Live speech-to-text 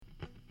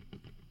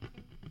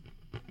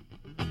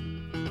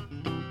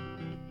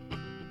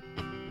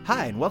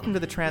Hi, and welcome to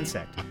The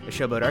Transect, a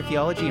show about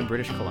archaeology in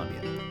British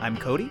Columbia. I'm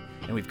Cody,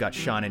 and we've got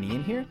Sean and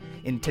Ian here.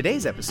 In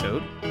today's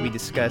episode, we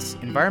discuss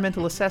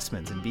environmental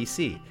assessments in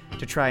BC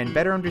to try and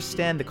better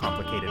understand the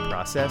complicated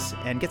process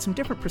and get some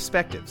different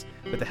perspectives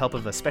with the help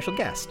of a special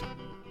guest.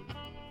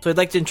 So I'd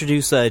like to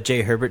introduce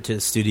Jay Herbert to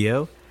the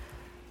studio.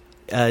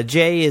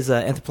 Jay is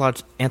an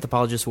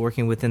anthropologist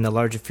working within the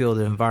larger field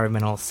of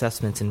environmental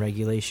assessments and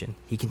regulation.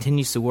 He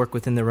continues to work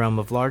within the realm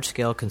of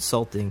large-scale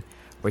consulting,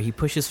 where he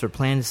pushes for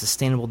planned and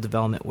sustainable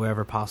development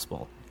wherever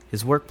possible.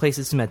 His work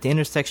places him at the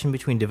intersection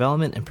between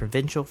development and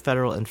provincial,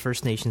 federal, and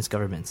First Nations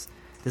governments.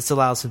 This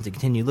allows him to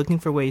continue looking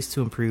for ways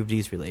to improve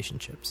these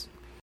relationships.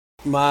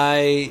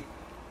 My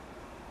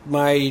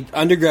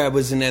undergrad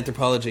was in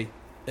anthropology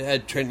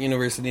at Trent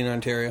University in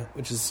Ontario,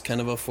 which is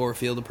kind of a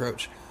four-field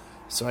approach.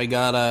 So I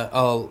got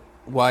a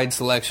wide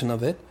selection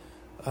of it.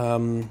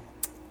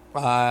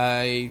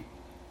 I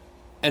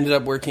ended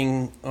up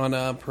working on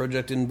a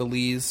project in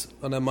Belize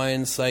on a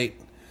Mayan site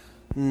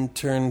and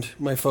turned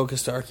my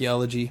focus to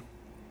archaeology.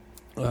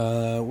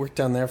 Worked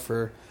down there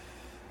for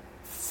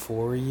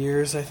 4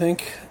 years, I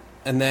think,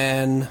 and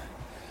then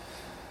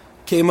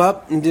came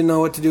up and didn't know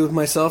what to do with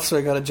myself, so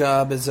I got a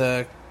job as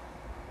a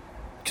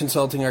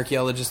consulting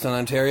archaeologist in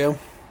Ontario.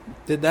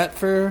 Did that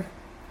for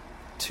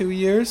 2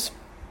 years.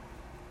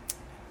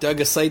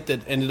 Dug a site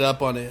that ended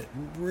up on a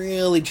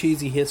really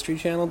cheesy History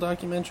Channel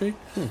documentary.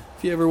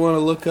 If you ever want to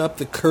look up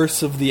The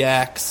Curse of the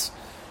Axe,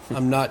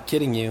 I'm not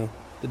kidding you.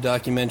 The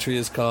documentary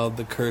is called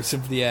The Curse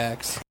of the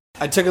Axe.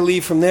 I took a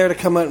leave from there to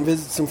come out and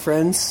visit some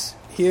friends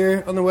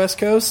here on the West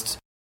Coast.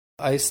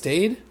 I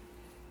stayed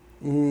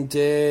and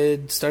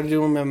started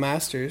doing my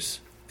master's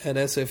at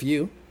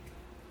SFU,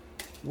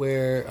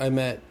 where I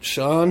met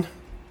Sean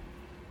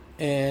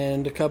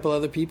and a couple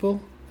other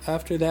people.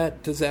 After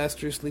that,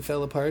 disastrously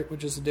fell apart,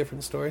 which is a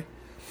different story.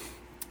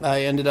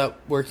 I ended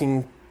up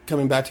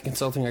coming back to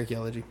consulting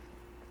archaeology.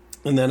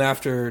 And then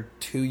after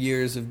 2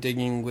 years of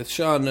digging with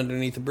Sean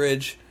underneath the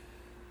bridge,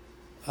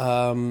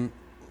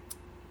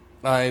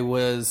 I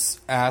was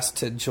asked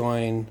to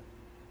join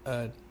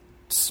a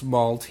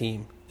small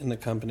team in the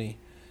company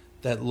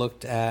that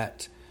looked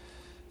at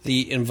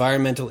the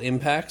environmental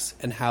impacts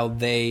and how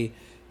they,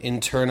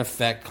 in turn,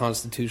 affect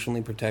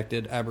constitutionally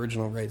protected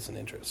Aboriginal rights and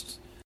interests.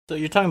 So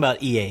you're talking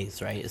about EAs,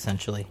 right,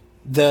 essentially?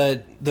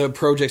 The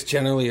projects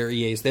generally are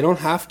EAs. They don't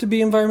have to be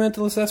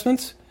environmental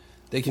assessments.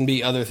 They can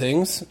be other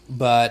things.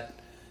 But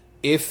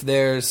if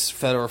there's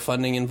federal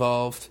funding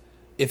involved,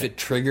 if it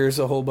triggers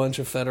a whole bunch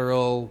of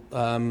federal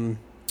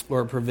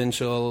or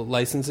provincial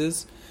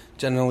licenses,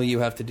 generally you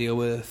have to deal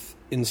with,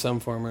 in some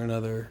form or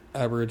another,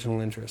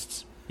 Aboriginal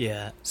interests.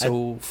 Yeah.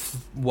 So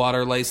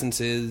water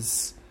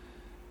licenses,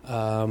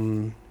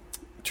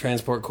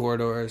 transport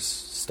corridors,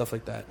 stuff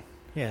like that.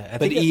 Yeah,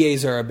 but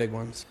EAs are our big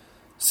ones.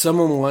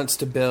 Someone wants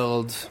to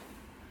build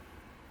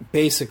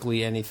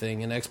basically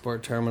anything, an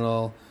export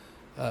terminal,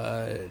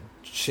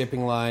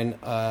 shipping line,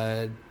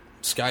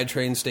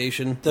 SkyTrain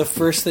station. The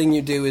first thing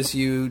you do is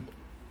you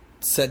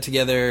set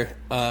together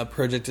a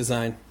project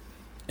design.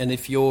 And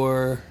if you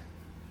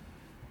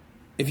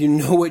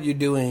know what you're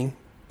doing,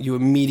 you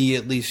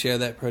immediately share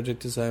that project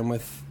design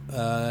with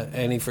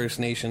any First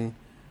Nation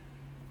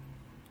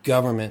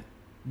government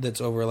that's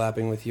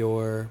overlapping with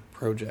your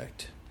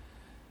project.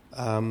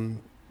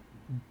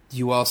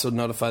 You also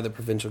notify the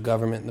provincial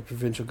government, and the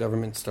provincial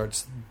government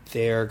starts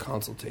their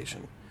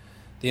consultation.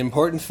 The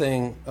important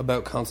thing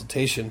about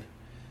consultation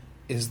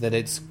is that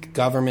it's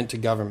government to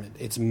government.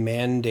 It's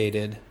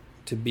mandated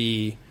to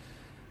be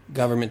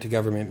government to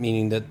government,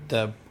 meaning that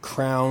the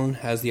Crown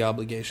has the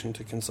obligation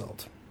to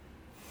consult.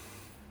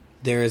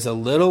 There is a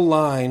little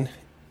line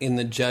in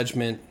the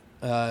judgment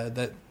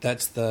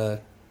that's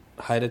the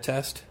Haida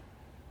test.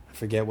 I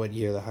forget what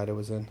year the Haida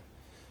was in,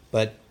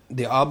 but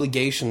the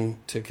obligation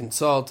to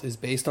consult is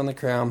based on the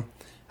Crown.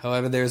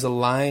 However, there's a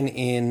line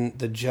in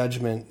the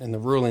judgment and the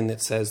ruling that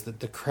says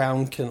that the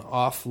Crown can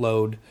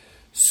offload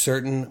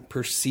certain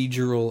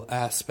procedural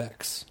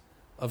aspects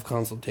of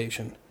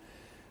consultation,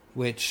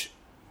 which...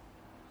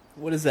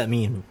 What does that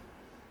mean?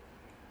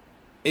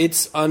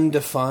 It's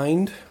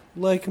undefined,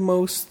 like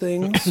most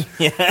things.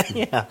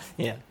 Yeah.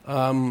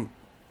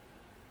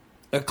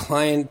 A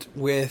client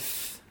who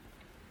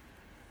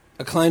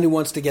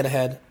wants to get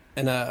ahead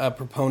and a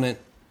proponent,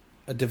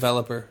 a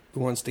developer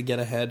who wants to get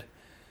ahead,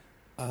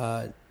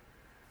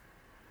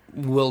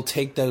 will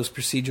take those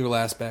procedural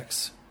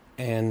aspects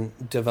and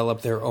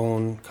develop their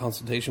own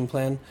consultation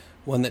plan,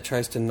 one that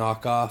tries to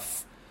knock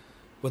off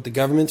what the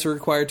governments are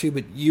required to,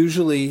 but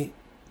usually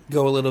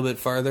go a little bit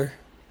farther.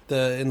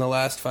 In the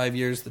last 5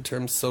 years, the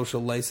term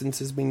social license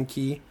has been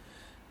key.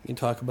 You can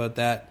talk about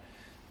that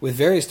with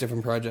various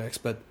different projects,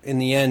 but in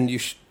the end,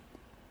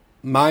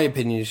 my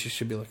opinion is you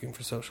should be looking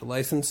for social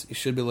license. You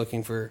should be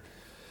looking for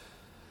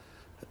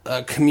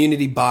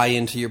community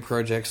buy-in to your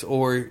projects,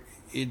 or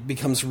it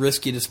becomes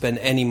risky to spend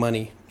any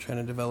money trying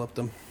to develop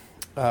them.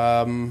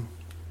 The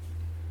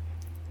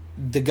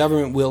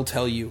government will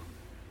tell you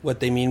what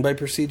they mean by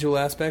procedural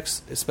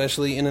aspects,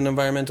 especially in an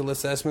environmental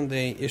assessment.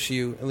 They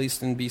issue, at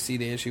least in BC,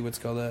 they issue what's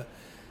called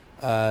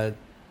a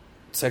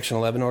Section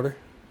 11 order,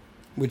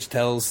 which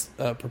tells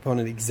a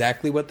proponent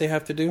exactly what they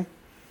have to do,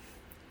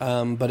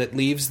 but it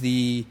leaves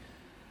the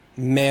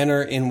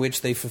manner in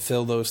which they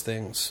fulfill those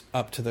things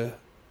up to the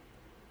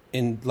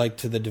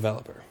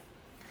developer.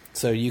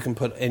 So you can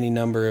put any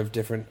number of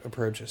different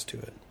approaches to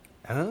it.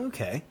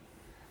 Okay.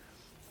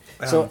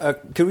 So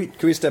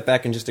could we step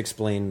back and just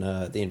explain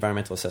the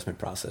environmental assessment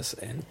process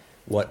and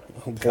what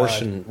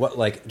portion, what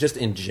like just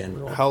in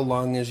general? How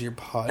long is your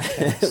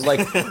podcast?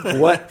 Like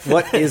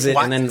what is it,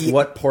 and then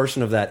what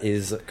portion of that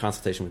is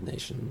consultation with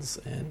nations,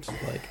 and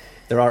like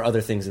there are other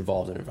things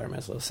involved in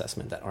environmental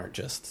assessment that aren't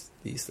just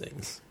these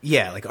things.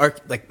 Yeah,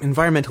 like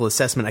environmental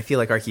assessment, I feel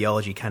like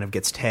archaeology kind of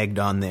gets tagged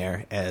on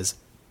there as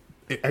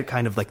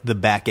kind of like the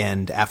back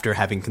end after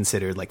having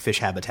considered like fish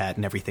habitat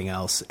and everything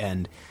else.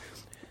 And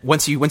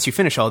once you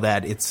finish all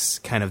that, it's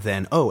kind of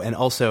then, and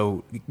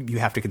also you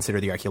have to consider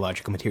the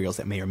archaeological materials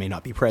that may or may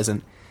not be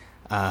present.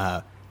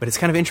 But it's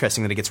kind of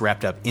interesting that it gets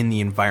wrapped up in the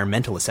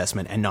environmental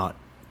assessment and not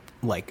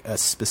like a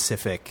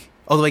specific.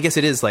 Although I guess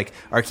it is like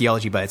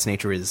archaeology by its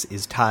nature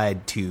is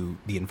tied to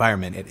the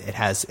environment. It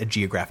has a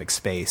geographic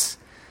space.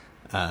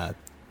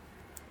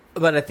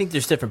 But I think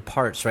there's different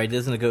parts, right?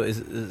 Doesn't it go?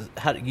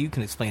 How you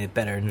can explain it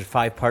better? And there's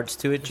 5 parts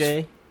to it,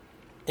 Jay.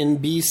 In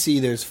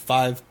BC, there's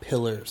 5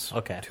 pillars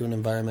Okay. to an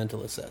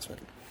environmental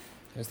assessment.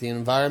 There's the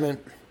environment.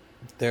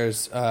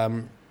 There's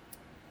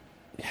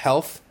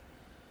health,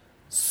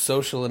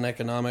 social and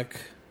economic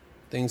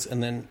things,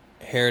 and then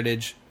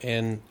heritage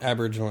and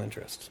Aboriginal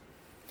interest.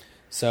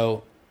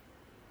 So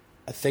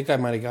I think I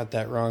might have got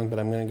that wrong, but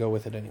I'm going to go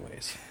with it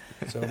anyways.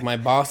 So if my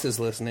boss is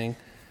listening,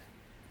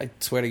 I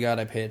swear to God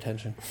I pay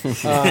attention.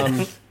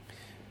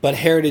 But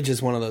heritage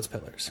is one of those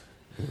pillars.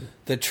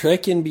 The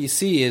trick in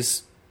BC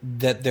is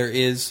that there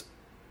is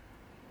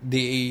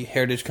the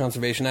Heritage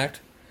Conservation Act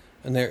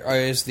and there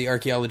is the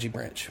archaeology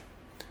branch.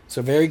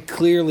 So very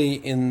clearly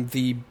in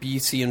the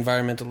BC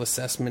Environmental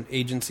Assessment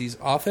Agency's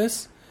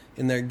office,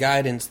 in their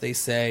guidance, they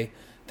say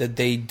that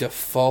they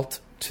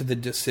default to the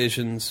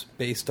decisions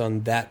based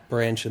on that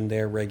branch and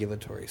their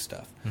regulatory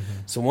stuff. Mm-hmm.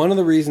 So one of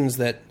the reasons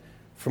that,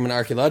 from an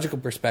archaeological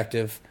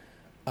perspective,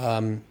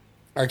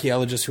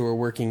 archaeologists who are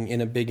working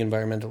in a big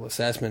environmental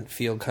assessment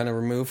feel kind of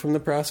removed from the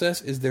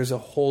process is there's a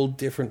whole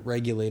different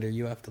regulator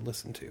you have to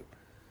listen to.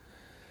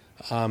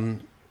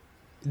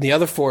 The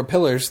other 4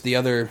 pillars,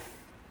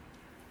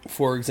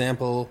 for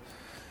example,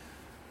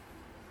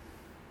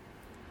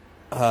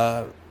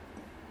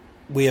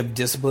 we have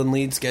discipline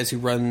leads, guys who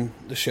run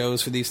the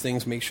shows for these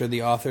things, make sure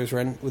the authors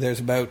run.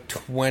 There's about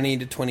 20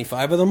 to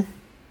 25 of them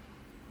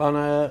on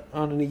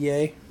an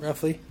EA,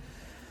 roughly.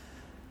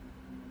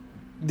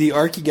 The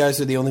Archie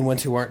guys are the only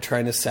ones who aren't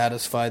trying to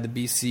satisfy the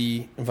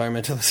BC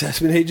Environmental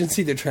Assessment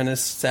Agency. They're trying to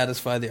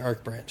satisfy the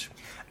ARC branch.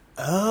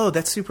 Oh,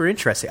 that's super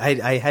interesting.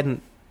 I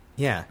hadn't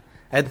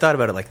thought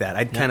about it like that.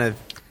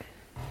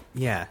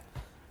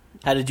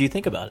 How did you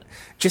think about it?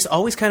 Just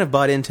always kind of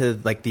bought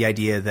into like the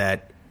idea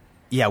that,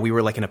 we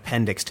were like an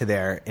appendix to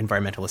their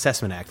Environmental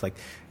Assessment Act, like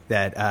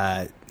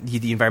that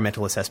the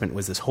environmental assessment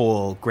was this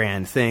whole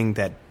grand thing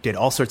that did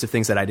all sorts of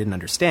things that I didn't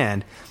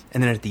understand.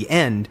 And then at the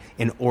end,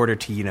 in order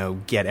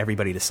to, get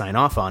everybody to sign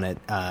off on it,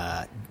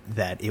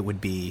 that it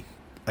would be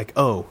like,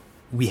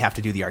 we have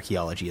to do the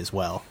archaeology as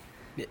well.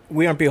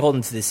 We aren't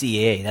beholden to the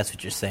CEA. That's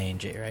what you're saying,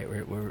 Jay, right?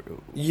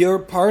 You're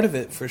part of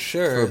it for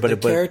sure. But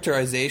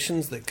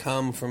characterizations that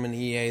come from an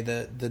EA,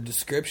 the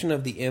description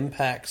of the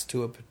impacts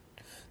to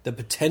the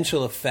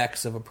potential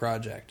effects of a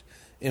project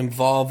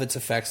involve its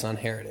effects on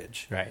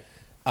heritage. Right.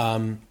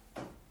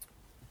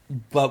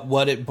 But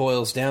what it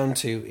boils down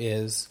to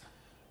is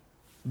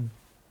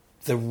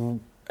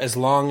as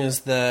long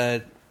as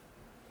the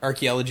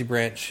archaeology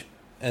branch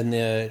and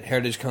the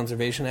Heritage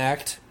Conservation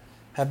Act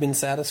have been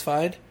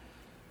satisfied,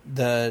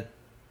 the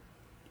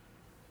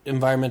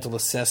environmental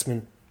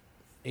assessment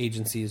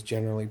agency is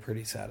generally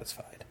pretty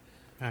satisfied.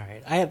 All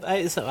right.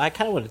 I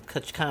kind of want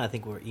to I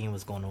think where Ian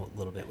was going a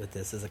little bit with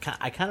this is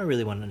I kind of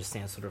really want to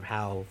understand sort of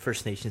how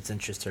First Nations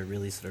interests are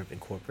really sort of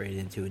incorporated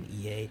into an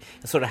EA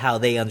and sort of how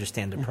they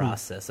understand the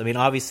process. I mean,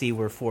 obviously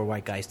we're 4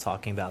 white guys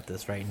talking about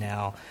this right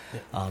now.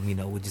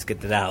 Yeah. We'll just get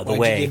that out of the way.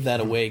 Why'd you give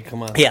that away?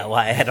 Come on. Yeah. Well,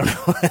 I don't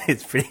know.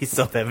 It's pretty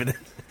self-evident,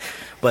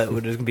 but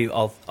there's going to be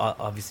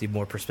obviously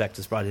more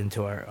perspectives brought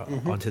into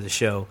onto the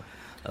show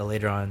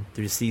later on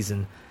through the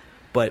season,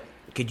 but.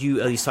 Could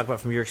you at least talk about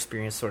from your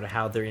experience sort of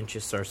how their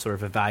interests are sort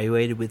of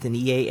evaluated within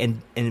EA?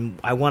 And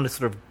I want to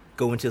sort of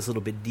go into this a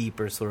little bit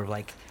deeper, sort of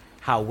like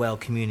how well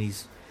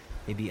communities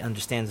maybe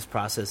understand this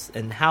process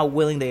and how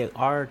willing they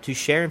are to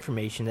share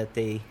information that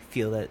they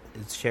feel that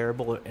is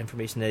shareable or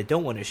information that they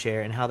don't want to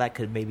share, and how that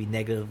could maybe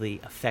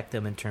negatively affect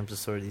them in terms of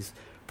sort of these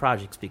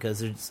projects, because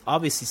there's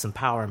obviously some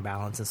power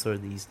imbalance in sort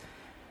of these.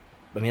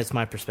 I mean, it's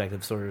my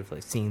perspective, sort of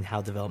like seeing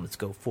how developments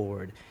go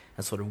forward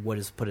and sort of what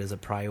is put as a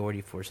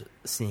priority for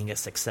seeing a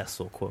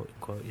successful, quote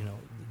unquote,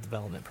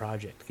 development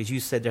project. Because you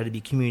said there had to be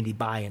community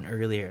buy-in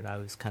earlier, and I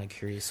was kind of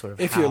curious, sort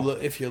of if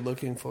you're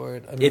looking for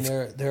it. I mean,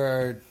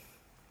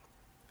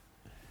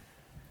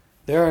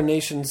 there are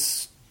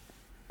nations.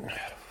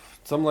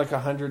 something like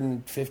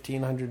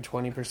 115,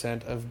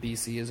 120% of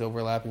BC is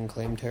overlapping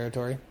claim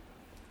territory.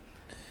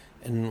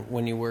 And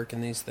when you work in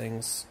these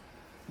things,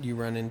 you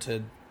run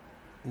into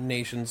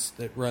nations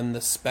that run the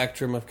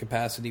spectrum of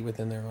capacity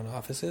within their own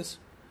offices.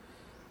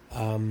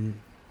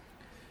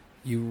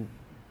 You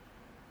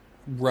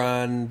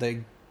run the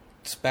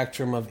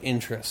spectrum of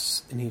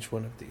interests in each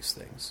one of these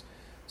things.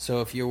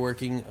 So if you're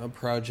working a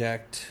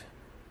project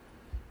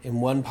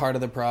in one part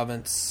of the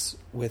province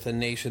with a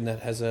nation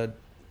that has a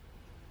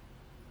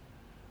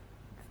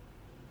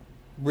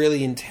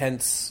really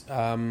intense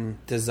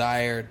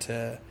desire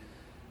to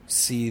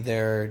see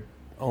their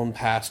own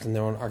past and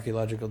their own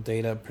archaeological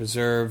data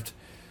preserved,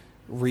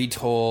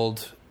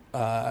 retold,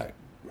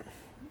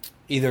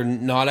 either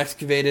not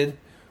excavated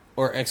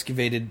or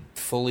excavated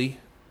fully,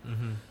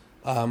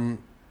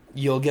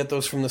 you'll get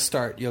those from the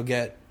start. You'll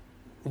get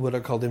what are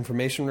called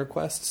information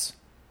requests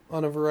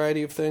on a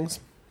variety of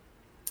things.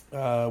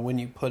 When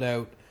you put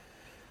out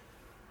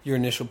your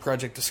initial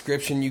project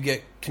description, you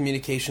get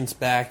communications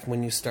back.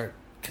 When you start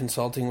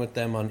consulting with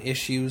them on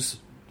issues,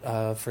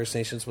 First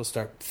Nations will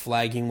start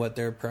flagging what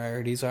their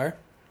priorities are.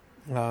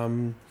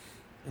 And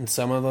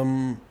some of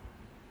them,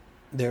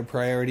 their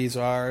priorities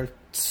are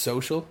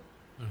social.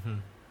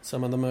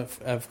 Some of them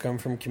have come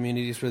from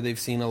communities where they've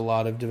seen a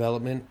lot of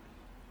development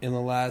in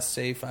the last,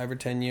 say, 5 or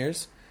 10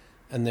 years,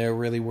 and they're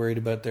really worried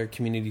about their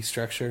community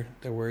structure.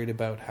 They're worried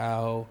about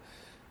how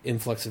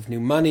influx of new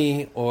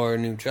money or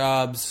new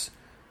jobs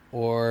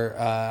or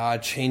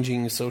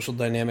changing social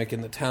dynamic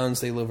in the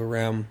towns they live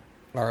around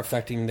are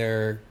affecting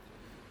their,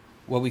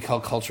 what we call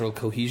cultural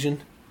cohesion,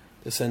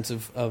 the sense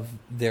of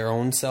their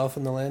own self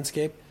in the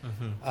landscape.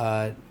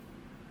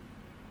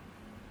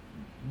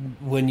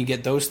 When you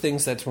get those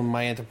things, that's when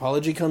my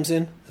anthropology comes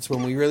in. That's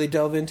when we really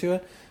delve into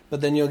it.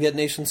 But then you'll get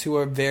nations who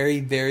are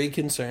very, very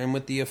concerned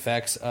with the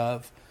effects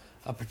of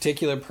a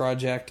particular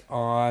project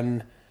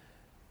on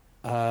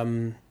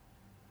caribou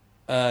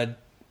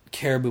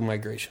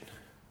migration.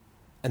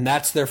 And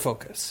that's their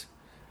focus.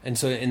 And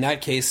so in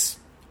that case,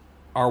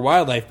 our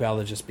wildlife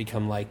biologists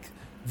become like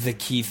the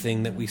key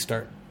thing that we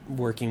start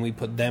working. We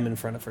put them in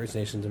front of First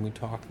Nations and we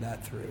talk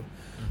that through.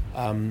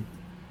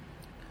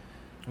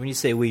 When you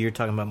say we, you're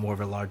talking about more of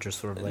a larger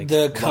sort of like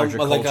larger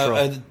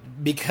cultural,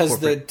 because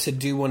to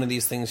do one of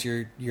these things,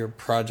 your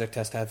project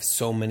has to have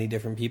so many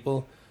different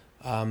people,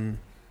 and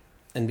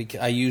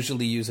I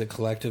usually use a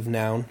collective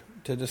noun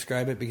to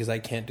describe it because I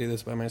can't do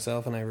this by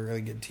myself, and I have a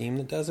really good team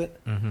that does it.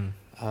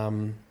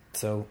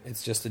 So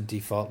it's just a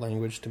default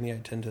language to me. I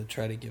tend to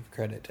try to give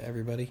credit to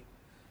everybody,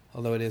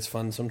 although it is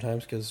fun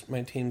sometimes because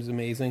my team's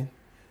amazing.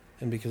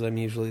 And because I'm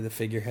usually the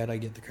figurehead, I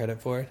get the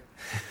credit for it.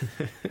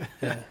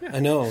 Yeah, I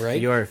know,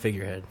 right? You are a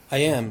figurehead. I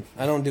am.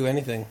 I don't do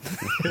anything.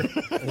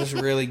 I'm just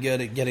really good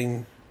at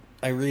getting...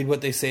 I read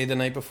what they say the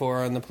night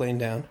before on the plane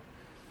down.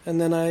 And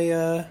then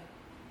I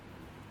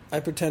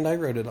pretend I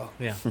wrote it all.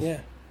 Yeah. Yeah.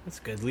 That's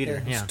a good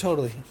leader. Yeah.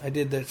 Totally. I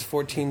did this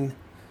 14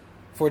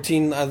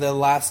 the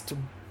last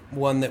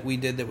one that we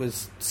did that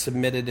was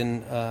submitted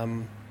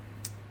and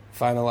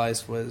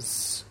finalized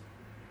was,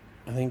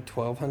 I think,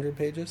 1,200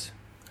 pages.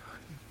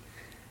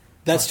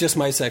 That's just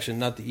my section,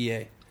 not the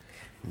EA.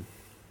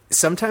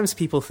 Sometimes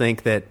people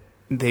think that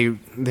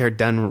they're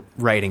done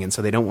writing, and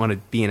so they don't want to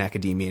be in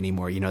academia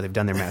anymore. You know, they've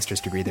done their master's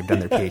degree, they've done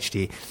their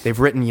PhD, they've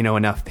written,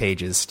 enough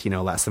pages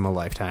to, last them a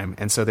lifetime.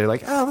 And so they're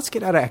like, oh, let's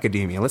get out of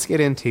academia. Let's get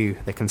into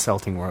the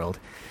consulting world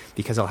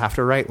because I'll have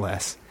to write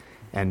less.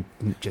 And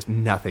just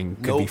nothing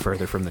could be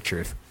further from the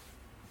truth.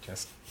 And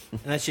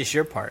that's just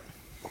your part.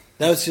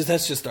 That's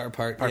just our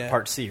part.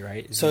 Part C,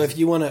 right? So if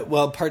you want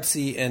to, Part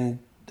C and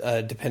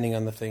depending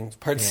on the things.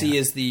 Part C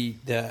is the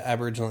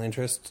Aboriginal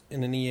interest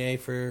in an EA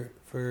for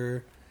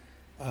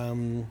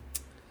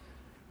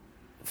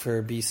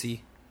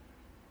BC.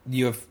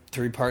 You have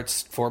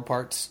 4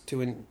 parts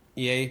to an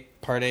EA.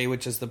 Part A,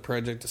 which is the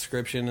project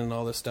description and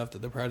all the stuff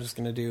that the project's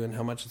going to do and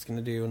how much it's going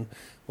to do and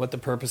what the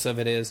purpose of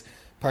it is.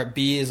 Part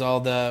B is all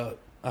the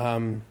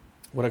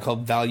what I call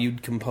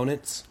valued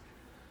components.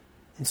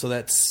 And so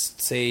that's,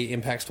 say,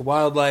 impacts to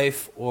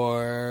wildlife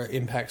or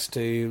impacts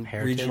to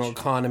regional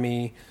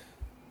economy.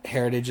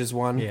 Heritage is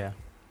one. Yeah.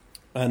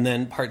 And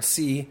then Part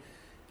C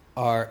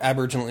are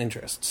Aboriginal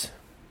interests.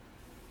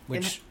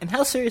 And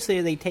how seriously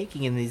are they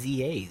taking in these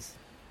EAs?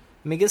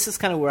 I mean, I guess this is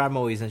kind of where I'm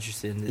always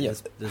interested in.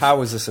 Yes.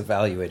 How is this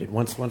evaluated?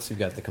 Once you've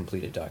got the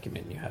completed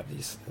document and you have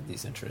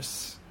these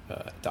interests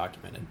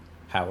documented,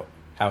 how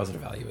is it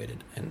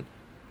evaluated? And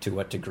to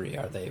what degree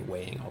are they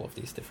weighing all of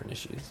these different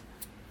issues?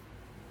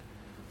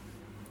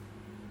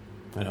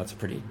 I know it's a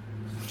pretty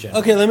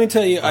general... Okay, let me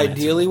tell you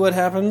ideally what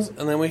happens,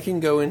 and then we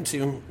can go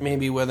into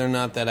maybe whether or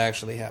not that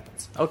actually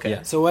happens. Okay.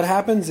 Yeah. So what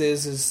happens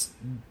is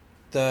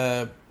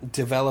the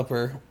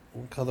developer,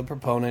 we'll call the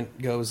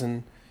proponent, goes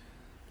and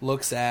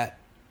looks at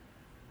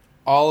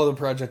all of the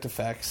project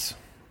effects,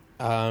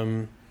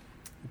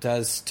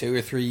 does 2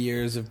 or 3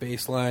 years of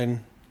baseline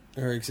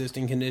or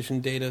existing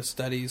condition data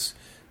studies,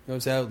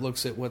 goes out,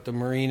 looks at what the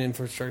marine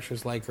infrastructure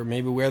is like, or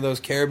maybe where those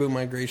caribou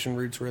migration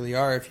routes really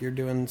are if you're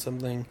doing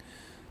something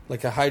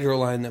like a hydro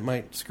line that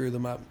might screw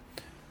them up.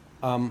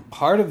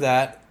 Part of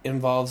that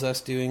involves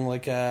us doing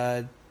like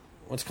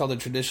what's called a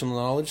traditional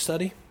knowledge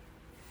study.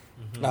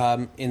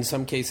 In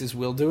some cases,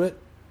 we'll do it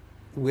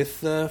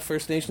with the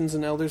First Nations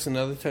and elders, and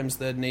other times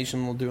the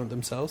nation will do it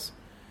themselves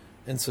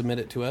and submit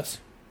it to us.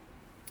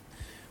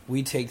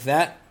 We take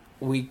that.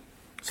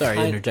 Sorry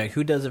to interject.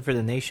 Who does it for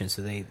the nation?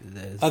 So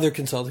other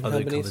consulting other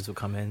companies companies will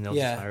come in. They'll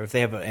just hire. If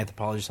they have an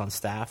anthropologist on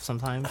staff,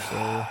 sometimes.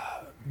 Or...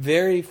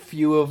 Very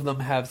few of them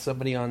have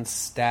somebody on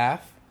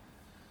staff,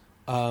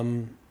 but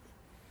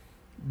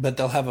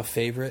they'll have a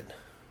favorite.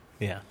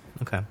 Yeah.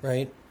 Okay.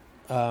 Right.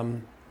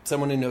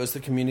 Someone who knows the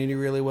community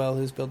really well,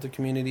 who's built the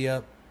community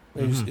up,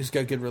 who's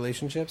got good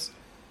relationships.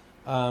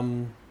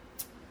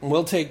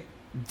 We'll take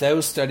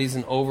those studies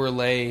and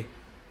overlay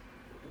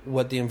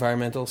what the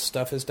environmental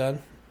stuff has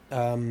done.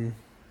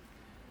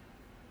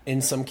 In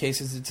some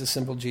cases, it's a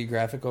simple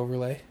geographic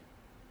overlay.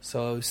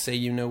 So say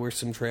you know where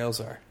some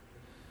trails are,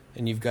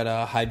 and you've got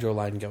a hydro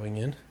line going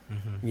in.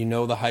 You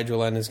know the hydro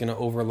line is going to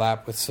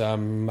overlap with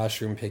some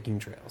mushroom picking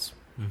trails,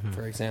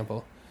 for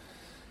example.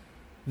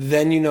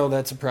 Then you know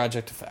that's a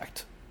project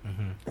effect.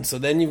 And so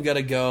then you've got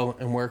to go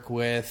and work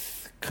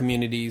with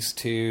communities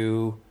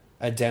to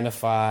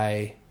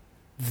identify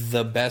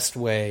the best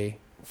way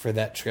for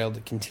that trail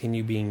to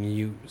continue being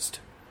used.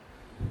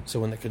 So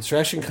when the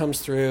construction comes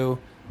through,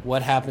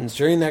 what happens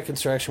during that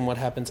construction, what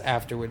happens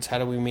afterwards? How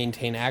do we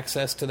maintain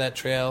access to that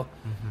trail?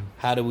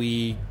 How do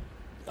we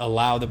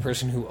allow the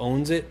person who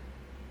owns it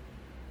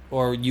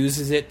or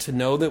uses it to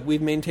know that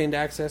we've maintained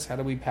access? How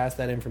do we pass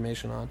that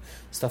information on?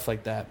 Stuff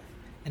like that.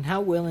 And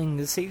how willing,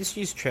 let's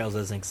use trails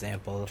as an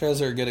example.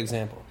 Trails are a good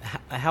example.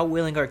 How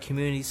willing are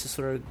communities to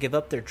sort of give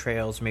up their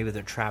trails, or maybe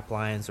their trap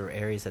lines or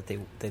areas that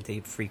they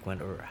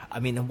frequent? Or I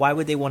mean, why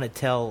would they want to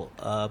tell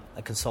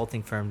a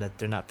consulting firm that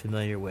they're not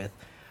familiar with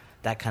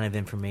that kind of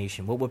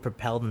information? What would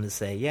propel them to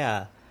say,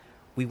 yeah,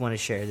 we want to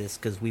share this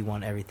because we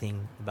want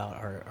everything about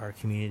our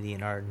community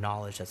and our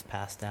knowledge that's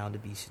passed down to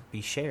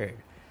be shared?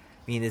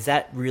 I mean, is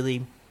that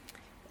really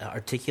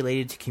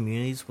articulated to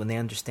communities when they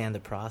understand the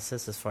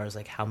process as far as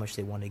like how much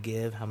they want to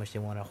give, how much they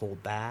want to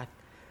hold back?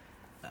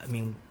 I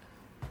mean,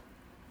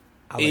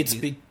 it's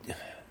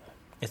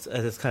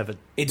kind of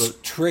it's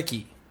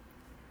tricky.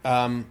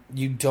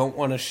 You don't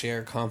want to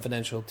share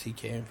confidential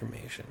TK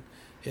information.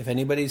 If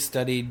anybody's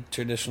studied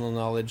traditional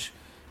knowledge,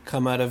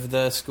 come out of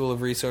the School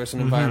of Resource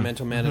and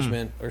Environmental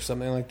Management or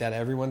something like that,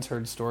 everyone's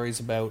heard stories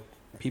about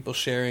people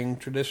sharing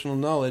traditional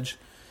knowledge,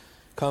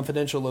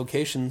 confidential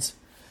locations,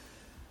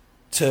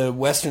 to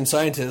Western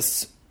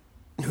scientists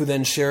who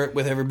then share it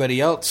with everybody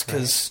else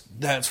because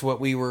that's what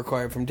we were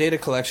required from data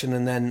collection,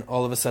 and then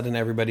all of a sudden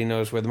everybody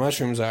knows where the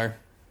mushrooms are.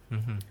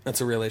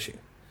 That's a real issue.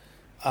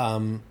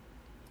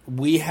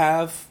 We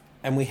have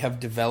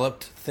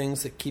developed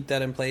things that keep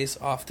that in place.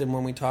 Often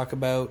when we talk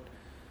about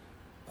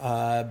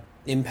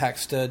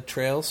impacts to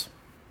trails,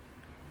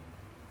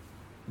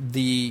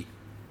 the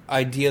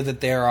idea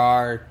that there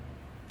are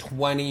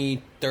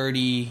 20,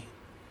 30,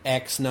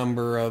 X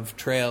number of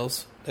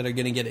trails that are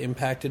going to get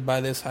impacted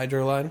by this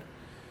hydro line.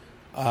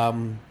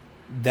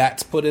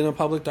 That's put in a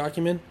public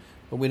document,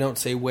 but we don't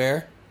say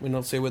where. We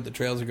don't say what the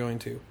trails are going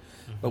to.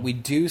 But we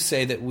do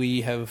say that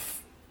we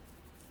have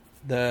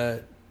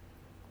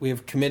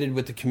committed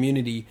with the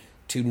community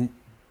to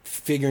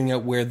figuring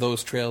out where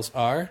those trails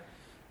are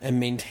and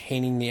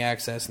maintaining the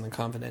access and the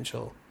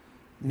confidential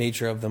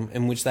nature of them,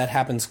 in which that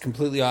happens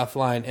completely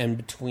offline and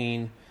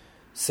between,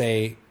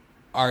 say,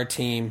 our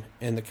team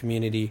and the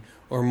community,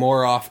 or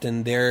more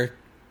often their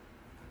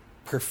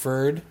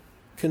preferred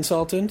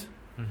consultant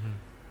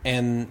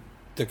and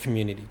the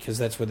community, because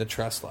that's where the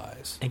trust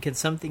lies. And can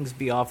some things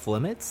be off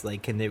limits?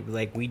 Like, can they,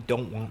 like, we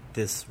don't want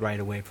this right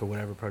away for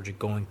whatever project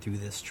going through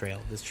this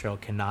trail. This trail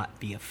cannot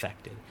be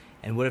affected.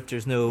 And what if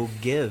there's no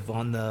give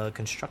on the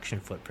construction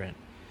footprint?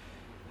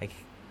 Like,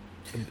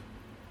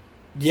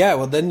 yeah,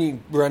 well, then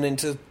you run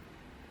into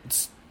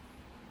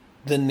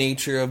the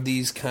nature of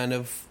these kind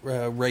of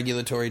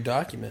regulatory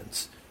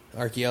documents.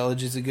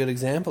 Archaeology is a good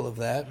example of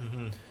that.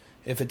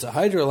 If it's a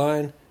hydro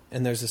line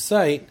and there's a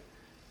site,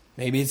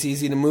 maybe it's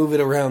easy to move it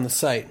around the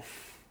site.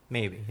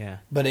 Maybe, yeah.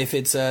 But if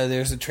it's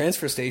there's a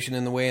transfer station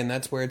in the way and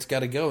that's where it's got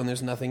to go and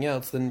there's nothing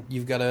else, then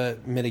you've got to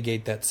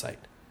mitigate that site.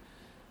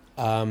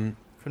 From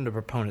the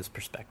proponent's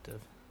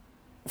perspective.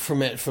 From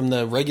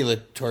the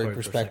regulatory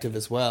perspective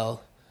as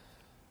well.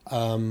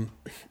 And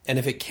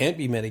if it can't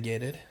be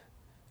mitigated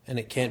and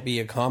it can't be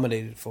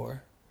accommodated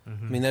for, I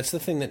mean, that's the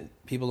thing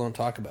that people don't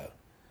talk about,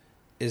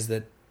 is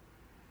that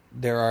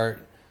there are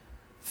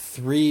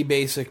 3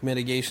 basic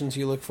mitigations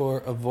you look for: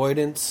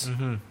 avoidance,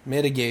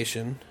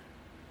 mitigation,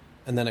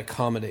 and then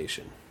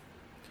accommodation.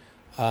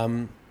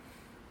 And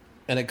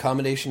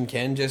accommodation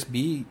can just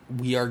be,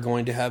 we are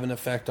going to have an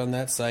effect on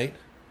that site.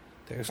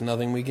 There's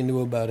nothing we can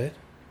do about it.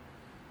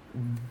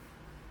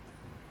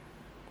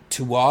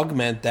 To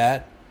augment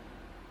that,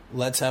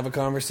 let's have a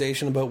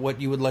conversation about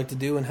what you would like to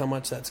do and how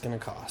much that's going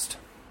to cost.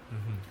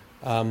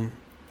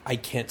 I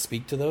can't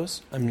speak to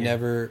those.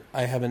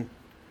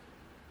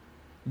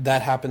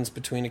 That happens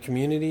between a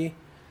community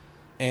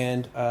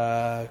and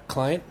a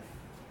client.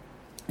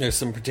 There's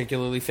some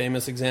particularly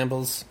famous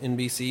examples in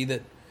BC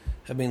that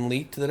have been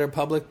leaked that are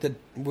public that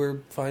we're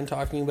fine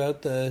talking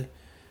about. The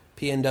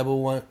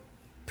PNW one,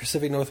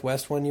 Pacific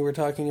Northwest one you were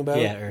talking about,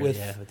 with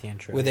the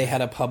intro, where they had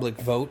a public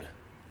vote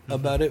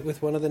about it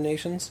with one of the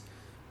nations.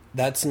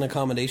 That's an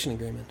accommodation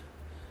agreement,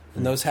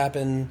 and those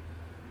happen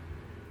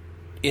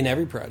in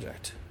every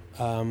project,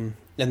 and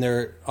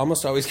they're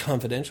almost always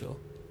confidential.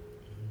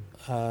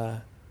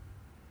 But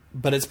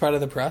it's part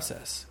of the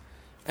process,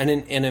 and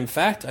in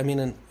fact, I mean,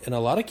 in a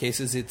lot of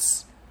cases,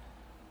 it's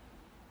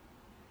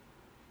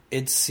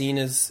seen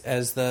as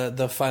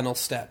the final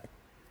step.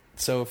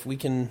 So if we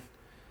can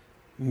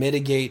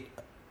mitigate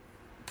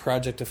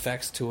project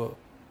effects to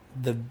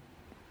the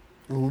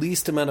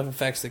least amount of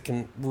effects that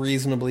can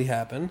reasonably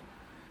happen,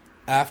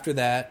 after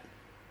that,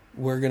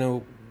 we're going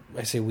to,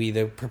 I say we,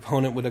 the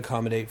proponent would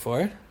accommodate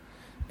for it,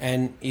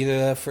 and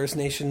either the First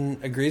Nation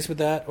agrees with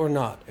that or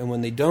not. And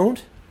when they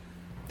don't,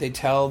 they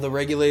tell the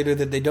regulator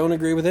that they don't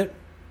agree with it,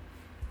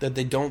 that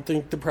they don't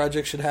think the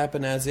project should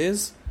happen as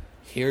is.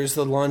 Here's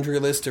the laundry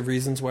list of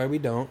reasons why we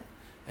don't.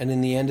 And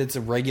in the end, it's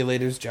a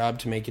regulator's job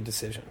to make a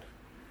decision.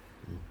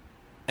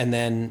 And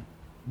then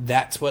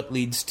that's what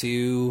leads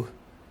to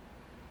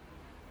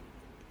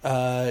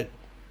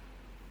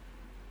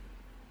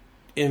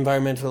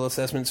environmental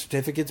assessment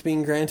certificates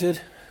being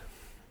granted.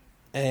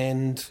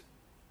 And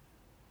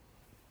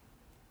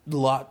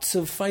lots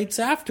of fights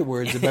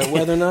afterwards about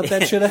whether or not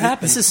that should have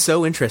happened. This is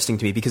so interesting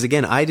to me because,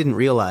 again, I didn't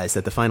realize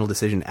that the final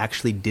decision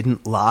actually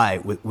didn't lie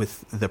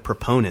with the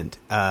proponent.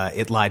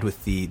 It lied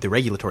with the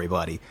regulatory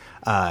body.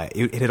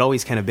 It had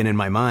always kind of been in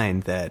my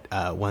mind that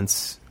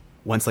once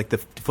like the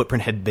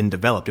footprint had been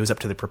developed, it was up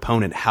to the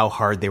proponent how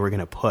hard they were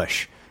going to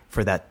push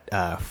for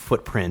that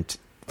footprint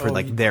for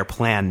their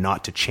plan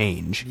not to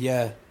change.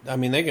 Yeah, I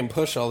mean, they can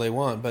push all they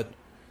want, but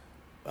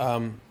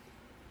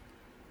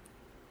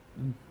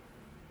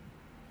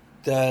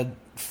the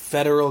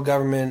federal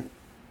government,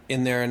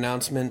 in their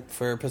announcement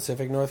for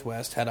Pacific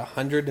Northwest, had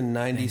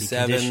 190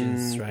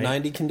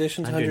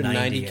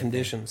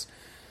 conditions.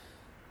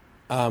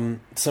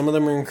 Some of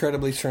them are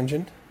incredibly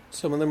stringent.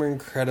 Some of them are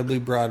incredibly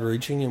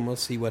broad-reaching, and we'll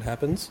see what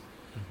happens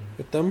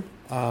with them.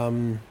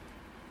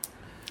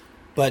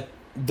 But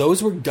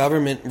those were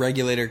government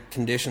regulator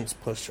conditions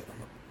pushed on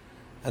them,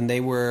 and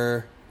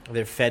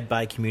they're fed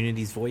by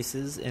communities'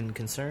 voices and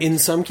concerns. In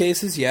some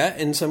cases, yeah.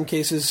 In some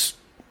cases,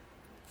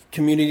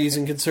 communities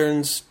and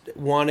concerns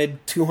wanted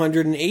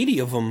 280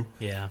 of them.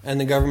 Yeah. And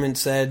the government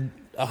said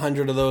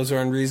 100 of those are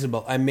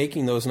unreasonable. I'm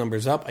making those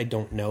numbers up. I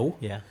don't know.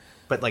 Yeah.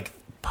 But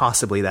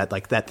possibly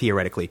that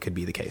theoretically could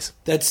be the case.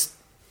 That's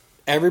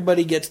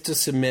everybody gets to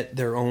submit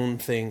their own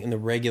thing and the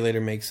regulator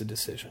makes a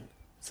decision.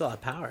 It's a lot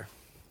of power.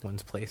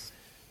 One's place.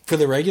 For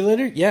the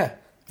regulator? Yeah.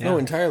 No,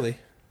 entirely.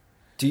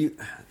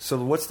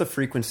 So what's the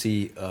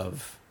frequency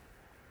of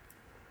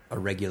a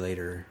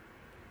regulator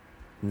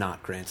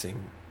not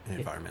granting an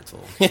environmental?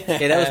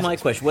 Yeah, that was my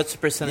question. What's the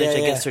percentage that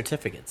gets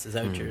certificates? Is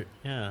that what you're...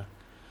 Yeah.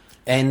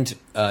 And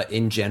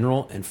in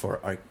general, and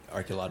for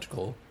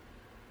archaeological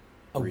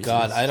reasons?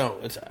 God, I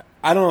don't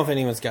know if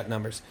anyone's got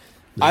numbers.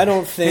 No. I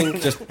don't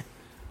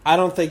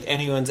think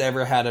anyone's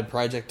ever had a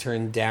project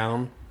turned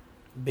down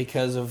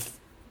because of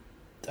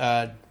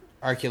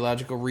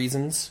archaeological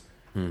reasons.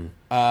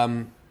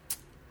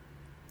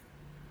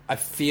 I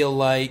feel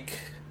like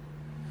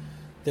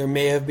there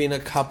may have been a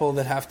couple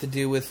that have to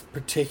do with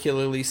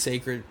particularly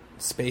sacred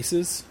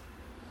spaces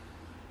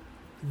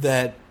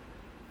that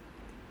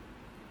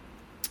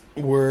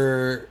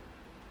were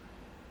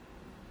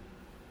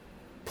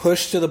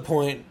pushed to the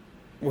point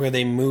where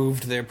they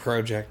moved their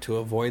project to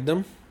avoid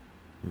them.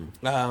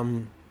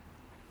 But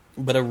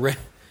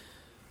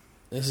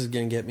this is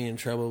going to get me in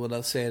trouble, but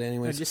I'll say it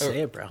anyways. Just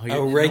say it, bro.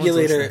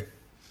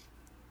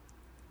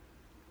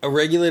 A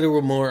regulator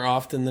will more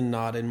often than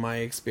not, in my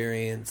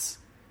experience,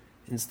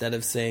 instead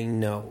of saying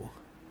no,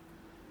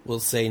 will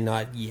say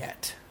not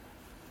yet.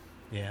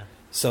 Yeah.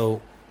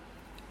 So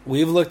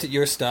we've looked at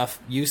your stuff.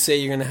 You say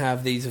you're going to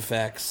have these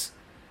effects.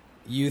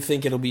 You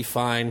think it'll be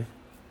fine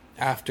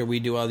after we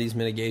do all these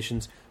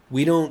mitigations.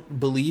 We don't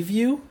believe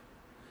you.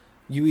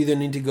 You either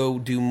need to go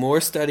do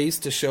more studies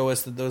to show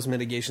us that those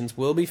mitigations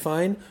will be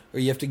fine, or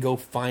you have to go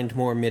find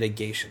more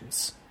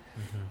mitigations.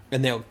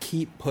 And they'll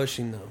keep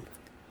pushing them.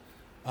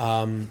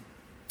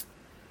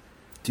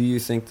 Do you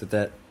think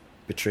that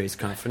betrays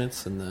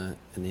confidence in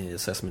the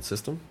assessment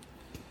system?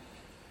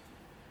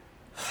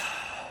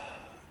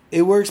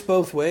 It works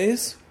both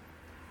ways.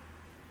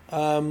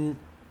 So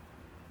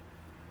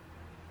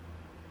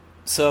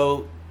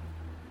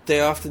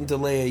they often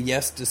delay a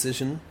yes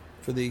decision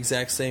for the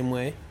exact same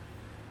way.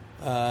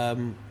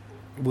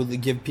 Will they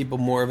give people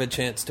more of a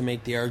chance to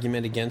make the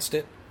argument against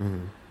it?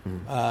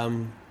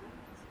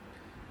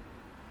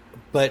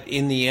 But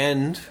in the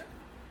end,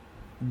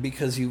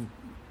 because you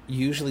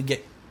usually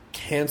get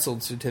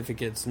canceled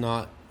certificates,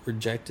 not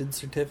rejected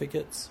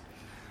certificates.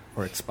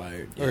 Or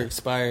expired.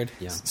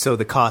 Yeah. So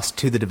the cost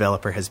to the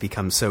developer has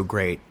become so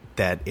great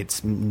that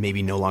it's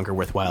maybe no longer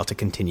worthwhile to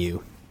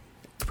continue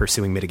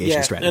pursuing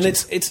mitigation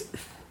strategies. And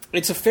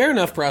it's a fair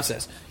enough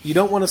process. You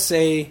don't want to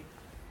say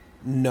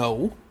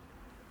no.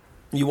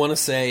 You want to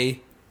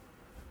say,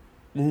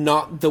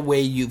 not the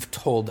way you've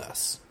told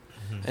us.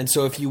 And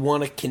so if you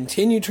want to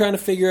continue trying to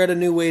figure out a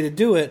new way to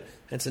do it,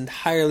 that's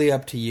entirely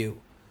up to you.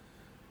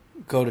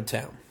 Go to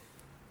town.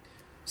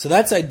 So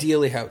that's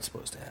ideally how it's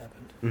supposed to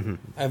happen.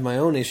 I have my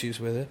own issues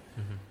with it.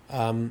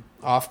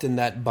 Often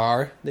that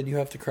bar that you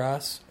have to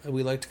cross, I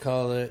like to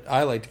call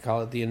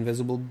it the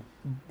invisible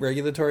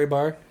regulatory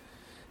bar.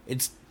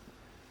 It's,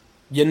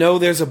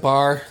 there's a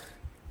bar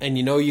and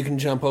you can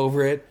jump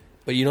over it,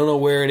 but you don't know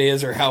where it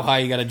is or how high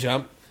you got to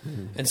jump.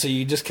 And so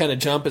you just kind of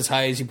jump as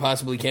high as you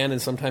possibly can,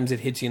 and sometimes it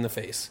hits you in the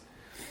face.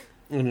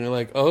 And you're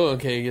like, oh,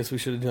 okay, I guess we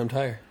should have jumped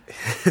higher.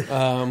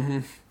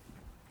 I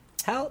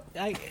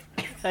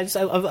just kind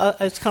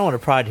of want to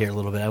prod here a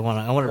little bit. I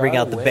want to bring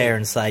out the bear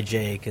inside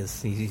Jay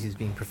because he's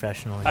being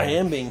professional. Here. I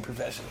am being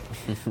professional.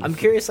 I'm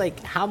curious,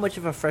 how much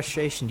of a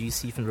frustration do you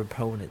see from the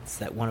proponents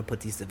that want to put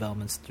these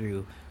developments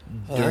through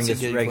during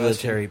this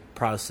regulatory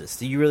process?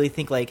 Do you really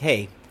think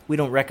hey, we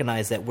don't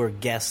recognize that we're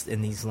guests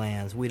in these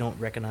lands. We don't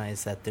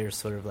recognize that there's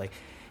sort of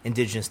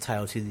indigenous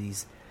title to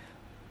these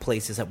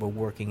places that we're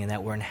working and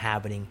that we're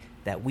inhabiting,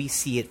 that we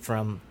see it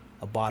from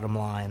a bottom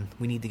line.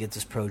 We need to get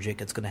this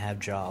project. It's going to have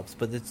jobs.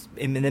 But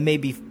they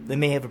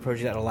may have a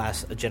project that will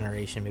last a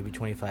generation, maybe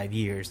 25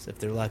 years if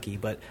they're lucky.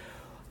 But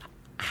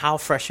how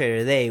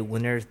frustrated are they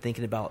when they're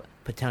thinking about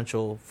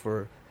potential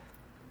for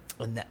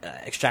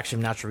extraction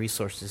of natural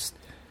resources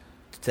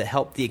to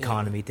help the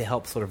economy, to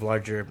help sort of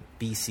larger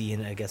BC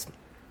and I guess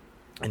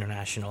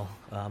international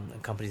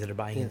companies that are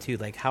buying into?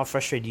 How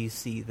frustrated do you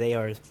see they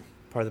are as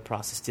part of the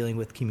process dealing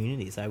with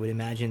communities? I would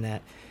imagine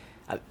that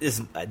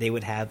they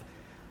would have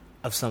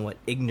a somewhat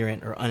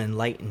ignorant or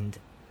unenlightened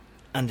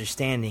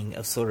understanding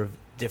of sort of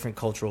different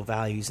cultural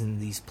values in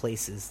these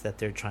places that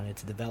they're trying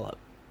to develop.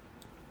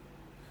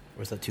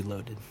 Or is that too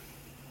loaded?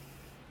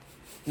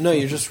 No,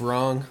 you're just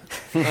wrong.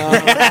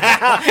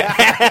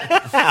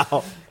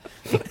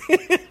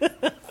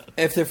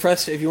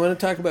 If you want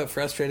to talk about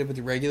frustrated with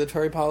the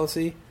regulatory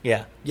policy,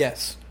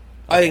 yes.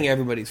 I think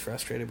everybody's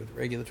frustrated with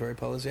regulatory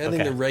policy. I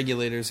think the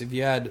regulators, if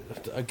you had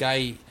a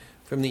guy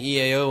from the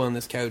EAO on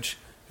this couch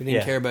who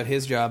didn't care about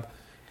his job,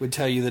 would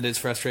tell you that it's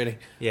frustrating.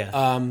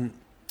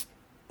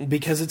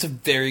 Because it's a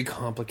very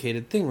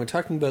complicated thing. We're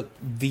talking about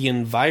the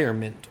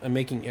environment. I'm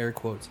making air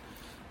quotes.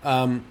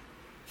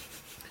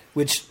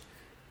 Which,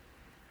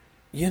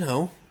 you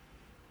got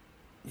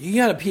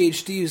a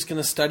PhD who's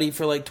going to study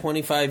for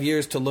 25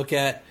 years to look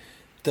at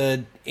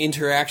the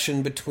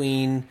interaction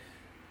between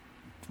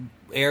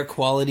air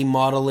quality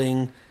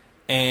modeling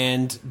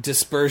and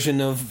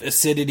dispersion of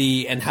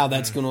acidity and how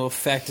that's going to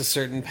affect a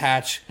certain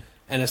patch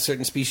and a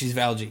certain species of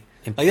algae.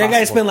 That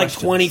guy spent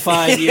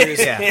 25 years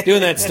doing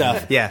that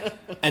stuff. Yeah.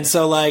 And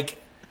so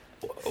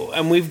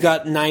and we've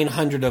got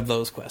 900 of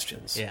those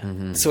questions.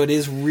 Yeah. So it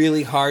is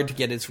really hard to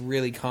get. It's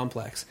really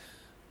complex.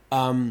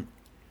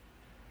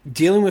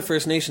 Dealing with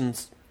First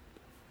Nations,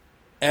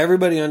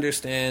 everybody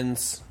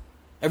understands.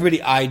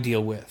 Everybody I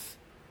deal with,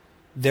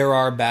 there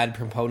are bad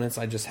proponents.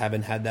 I just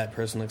haven't had that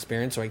personal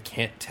experience, so I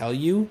can't tell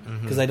you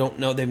because I don't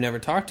know. They've never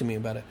talked to me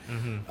about it.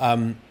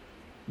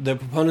 The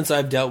proponents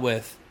I've dealt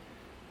with,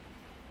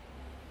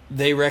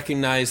 they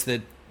recognize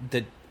that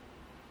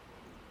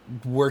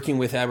working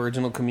with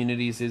Aboriginal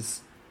communities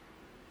is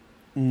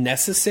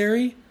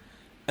necessary,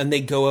 and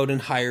they go out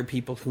and hire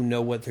people who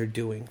know what they're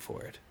doing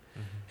for it.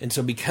 And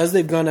so because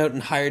they've gone out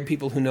and hired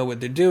people who know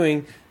what they're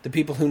doing, the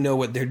people who know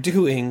what they're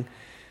doing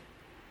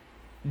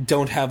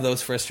don't have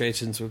those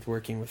frustrations with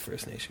working with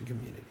First Nation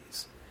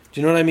communities. Do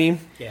you know what I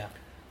mean? Yeah.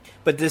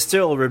 But they're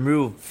still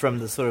removed from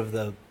the sort of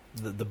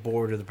the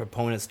board or the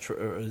proponents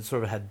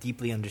sort of have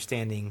deeply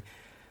understanding.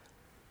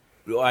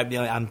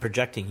 I'm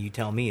projecting, you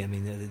tell me. I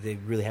mean, they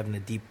really having a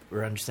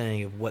deeper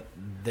understanding of what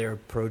their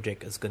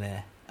project is going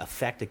to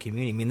affect the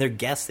community. I mean, they're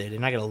guests there. They're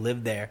not going to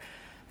live there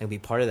and be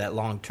part of that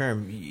long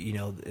term.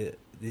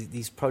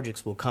 These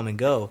projects will come and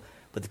go,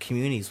 but the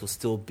communities will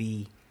still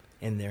be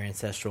in their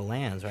ancestral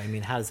lands, right? I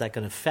mean, how is that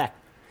going to affect?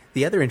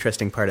 The other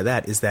interesting part of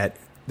that is that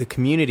the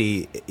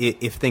community,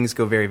 if things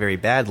go very, very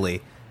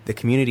badly, the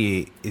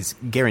community is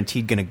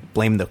guaranteed going to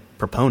blame the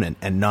proponent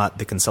and not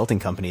the consulting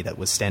company that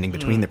was standing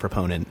between the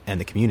proponent and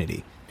the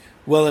community.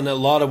 Well, and a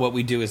lot of what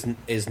we do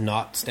is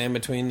not stand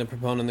between the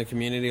proponent and the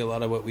community. A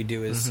lot of what we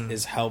do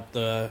is help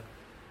is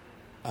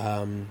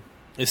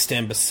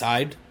stand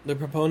beside the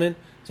proponent.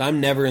 So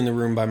I'm never in the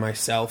room by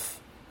myself.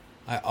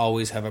 I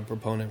always have a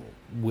proponent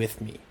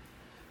with me.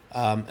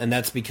 And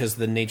that's because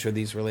the nature of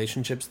these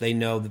relationships, they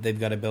know that they've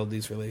got to build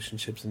these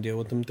relationships and deal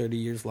with them 30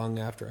 years long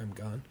after I'm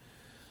gone.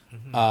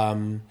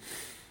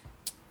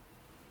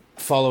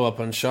 Follow up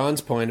on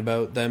Sean's point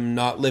about them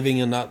not living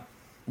and not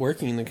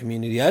working in the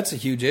community. That's a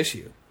huge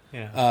issue.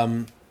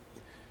 Yeah.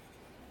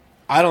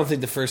 I don't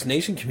think the First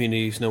Nation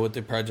communities know what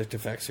their project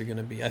effects are going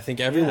to be. I think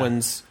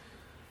everyone's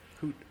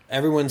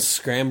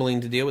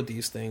scrambling to deal with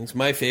these things.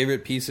 My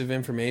favorite piece of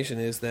information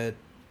is that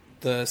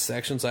the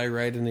sections I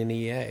write in an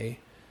EA,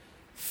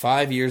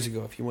 5 years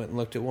ago, if you went and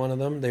looked at one of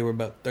them, they were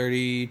about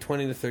 20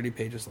 to 30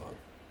 pages long.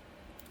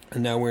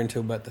 And now we're into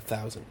about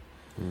 1,000.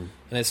 and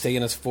it's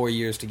taken us 4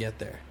 years to get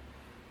there.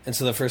 And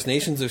so the First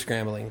Nations are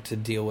scrambling to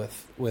deal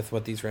with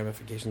what these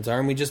ramifications are,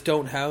 and we just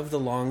don't have the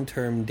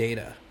long-term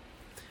data.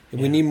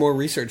 And we need more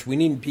research. We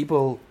need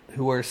people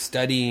who are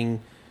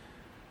studying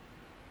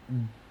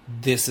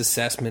this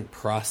assessment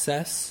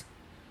process,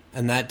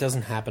 and that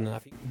doesn't happen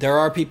enough. There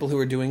are people who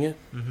are doing it.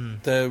 Mm-hmm.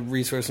 The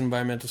Resource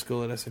Environmental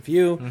School at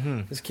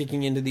SFU is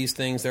kicking into these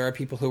things. There are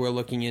people who are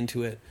looking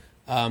into it.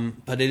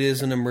 But it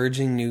is an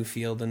emerging new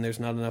field, and there's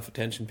not enough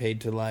attention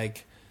paid to,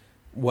 like,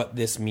 what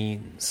this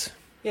means.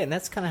 Yeah, and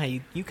that's kind of how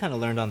you kind of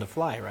learned on the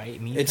fly, right? I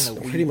mean, it's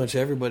pretty much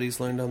everybody's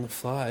learned on the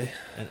fly.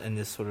 In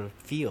this sort of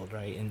field,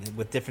 right? And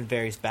with different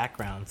various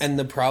backgrounds. And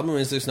the problem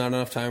is there's not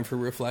enough time for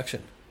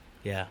reflection.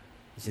 Yeah.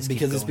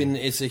 Because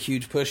it's a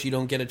huge push. You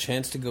don't get a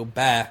chance to go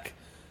back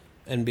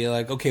and be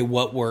like, okay,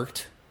 what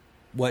worked?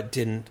 What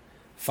didn't?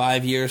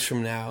 5 years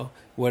from now,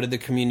 what did the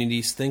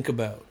communities think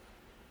about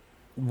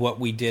what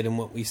we did and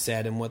what we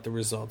said and what the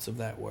results of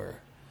that were?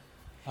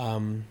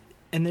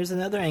 And there's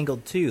another angle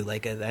too,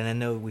 like, and I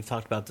know we've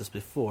talked about this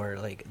before.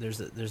 Like,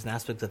 there's an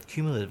aspect of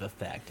cumulative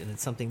effect, and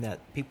it's something that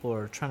people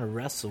are trying to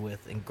wrestle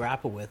with and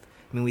grapple with.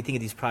 I mean, we think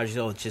of these projects,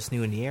 oh, it's just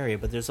new in the area,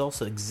 but there's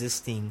also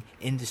existing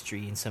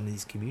industry in some of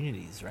these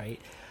communities,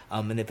 right?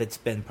 And if it's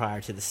been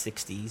prior to the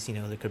 '60s,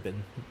 there could have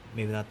been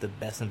maybe not the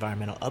best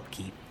environmental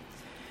upkeep,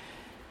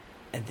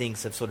 and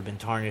things have sort of been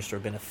tarnished or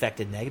been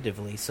affected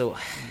negatively. So,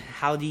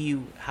 how do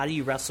you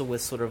wrestle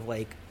with sort of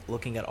like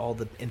looking at all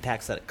the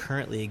impacts that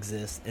currently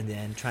exist and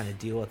then trying to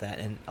deal with that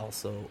and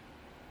also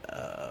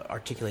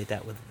articulate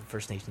that with the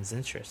First Nations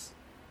interests?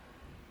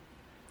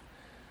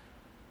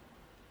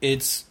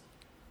 It's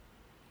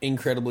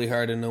incredibly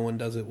hard, and no one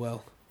does it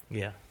well.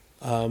 Yeah.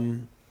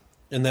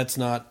 And that's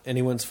not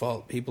anyone's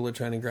fault. People are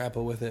trying to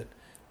grapple with it.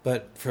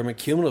 But from a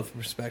cumulative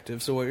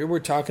perspective, so what we're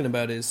talking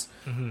about is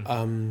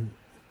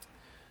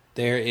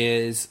there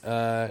is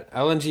an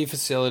LNG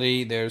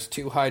facility, there's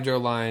 2 hydro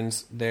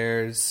lines,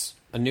 there's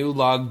a new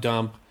log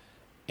dump,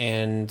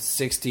 and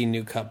 60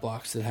 new cut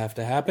blocks that have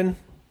to happen.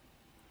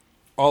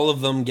 All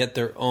of them get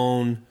their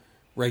own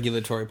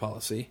regulatory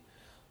policy.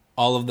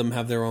 All of them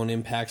have their own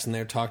impacts, and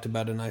they're talked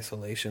about in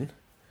isolation.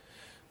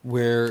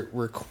 We're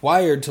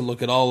required to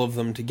look at all of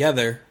them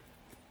together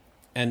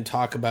and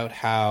talk about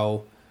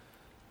how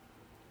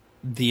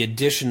the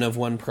addition of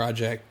one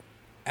project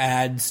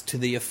adds to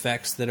the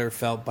effects that are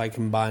felt by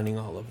combining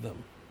all of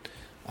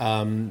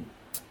them.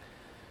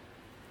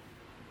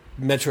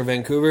 Metro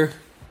Vancouver,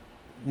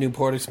 new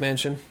port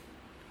expansion.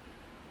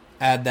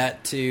 Add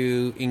that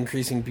to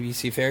increasing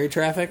BC ferry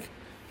traffic,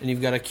 and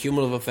you've got a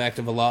cumulative effect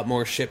of a lot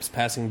more ships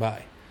passing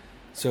by.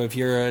 So if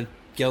you're a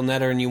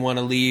gillnetter and you want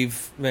to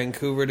leave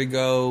Vancouver to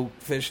go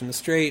fish in the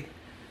Strait,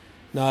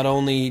 not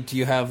only do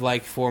you have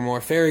like 4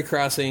 more ferry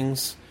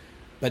crossings,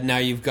 but now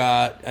you've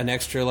got an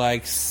extra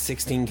like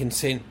 16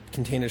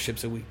 container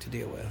ships a week to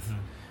deal with.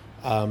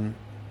 Mm-hmm.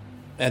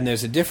 And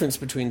there's a difference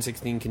between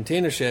 16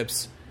 container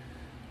ships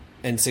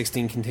and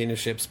 16 container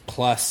ships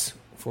plus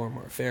 4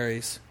 more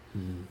ferries,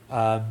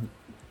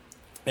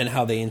 and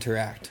how they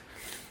interact.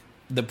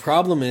 The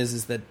problem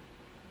is that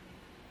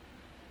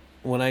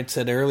when I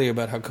said earlier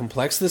about how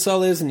complex this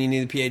all is and you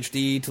need a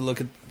PhD to look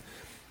at,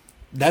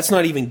 that's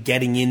not even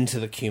getting into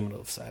the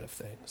cumulative side of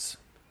things.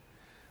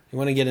 You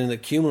want to get into the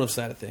cumulative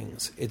side of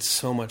things, it's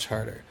so much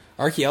harder.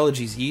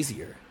 Archaeology is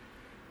easier.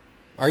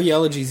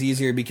 Archaeology is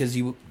easier because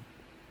you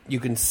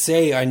can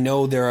say, I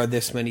know there are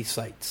this many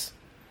sites.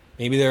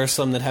 Maybe there are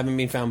some that haven't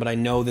been found, but I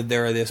know that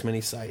there are this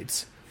many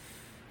sites.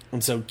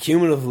 And so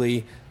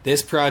cumulatively,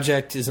 this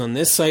project is on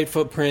this site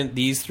footprint,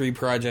 these 3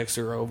 projects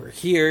are over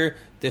here,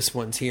 this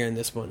one's here, and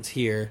this one's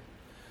here.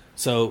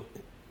 So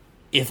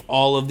if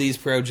all of these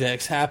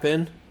projects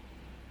happen,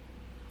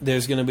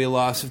 there's going to be a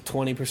loss of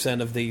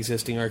 20% of the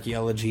existing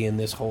archaeology in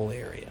this whole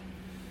area.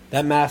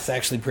 That math's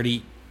actually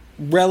pretty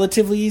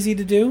relatively easy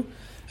to do,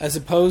 as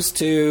opposed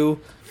to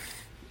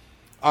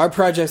our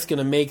project's going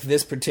to make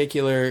this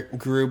particular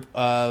group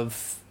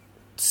of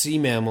sea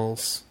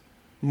mammals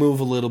move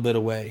a little bit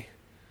away.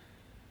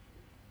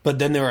 But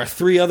then there are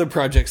 3 other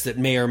projects that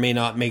may or may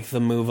not make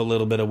them move a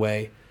little bit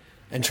away.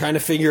 And trying to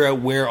figure out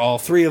where all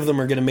 3 of them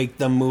are going to make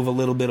them move a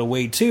little bit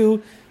away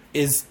too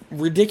is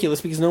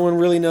ridiculous, because no one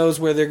really knows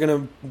where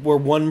where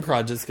one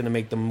project's going to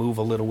make them move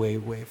a little way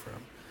away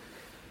from.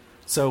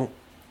 So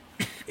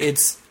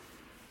it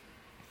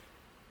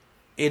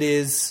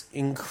is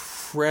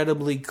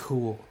incredibly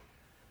cool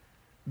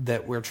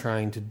that we're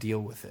trying to deal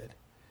with it.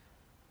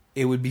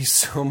 It would be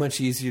so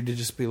much easier to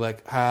just be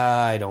like,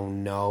 I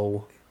don't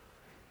know.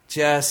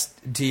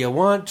 Just, do you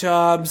want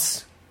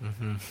jobs?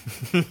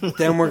 Mm-hmm.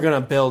 Then we're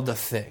going to build a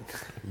thing.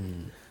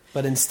 Mm.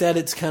 But instead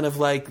it's kind of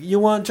like, you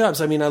want jobs.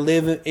 I mean, I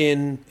live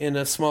in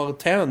a small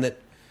town that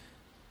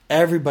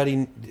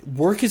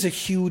work is a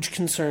huge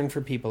concern for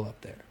people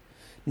up there.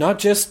 Not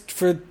just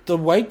for the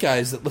white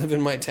guys that live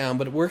in my town,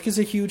 but work is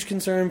a huge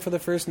concern for the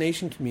First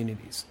Nation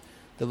communities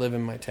that live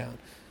in my town.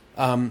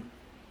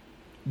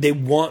 They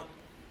want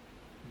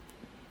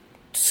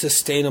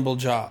sustainable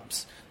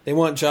jobs. They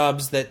want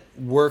jobs that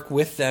work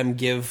with them,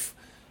 give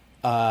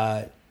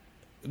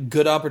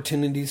good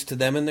opportunities to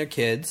them and their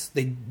kids.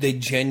 They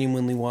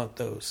genuinely want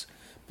those.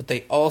 But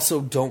they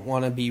also don't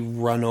want to be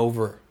run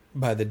over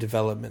by the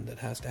development that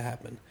has to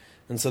happen.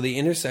 And so the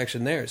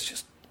intersection there is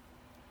just...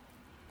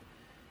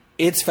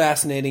 It's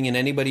fascinating, and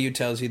anybody who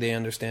tells you they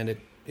understand it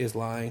is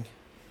lying.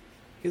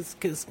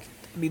 Because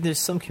I mean, there's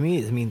some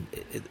communities. I mean,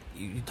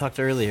 you talked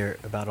earlier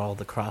about all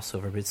the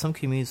crossover, but some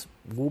communities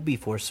will be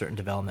for certain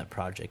development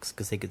projects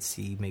because they could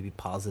see maybe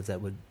positives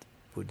that would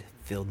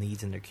fill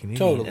needs in their community,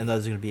 Totally. and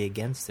those are going to be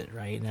against it,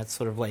 right? And that's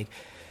sort of like,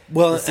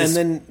 Well, This and is-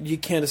 then you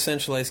can't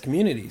essentialize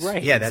communities.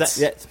 right? Yeah, that's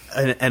exact-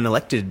 an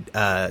elected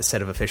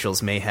set of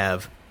officials may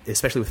have,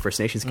 especially with First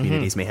Nations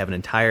communities, may have an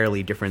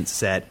entirely different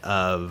set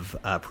of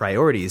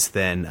priorities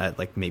than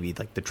like maybe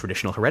like the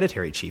traditional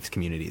hereditary chiefs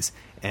communities.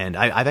 And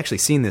I've actually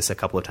seen this a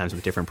couple of times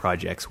with different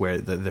projects where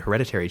the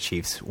hereditary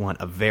chiefs want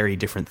a very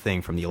different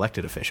thing from the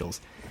elected officials.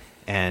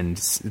 And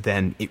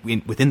then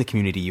within the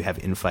community, you have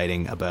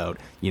infighting about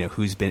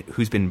who's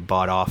been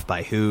bought off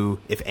by who,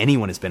 if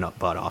anyone has been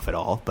bought off at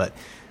all.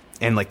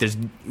 And like there's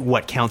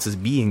what counts as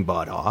being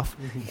bought off,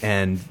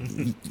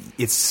 and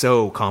it's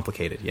so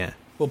complicated. Yeah.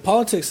 Well,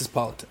 politics is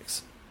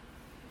politics,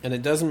 and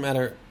it doesn't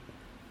matter.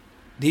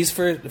 These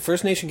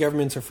First Nation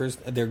governments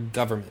they're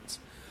governments,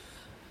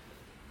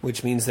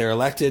 which means they're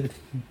elected,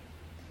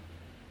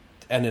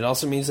 and it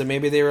also means that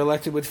maybe they were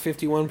elected with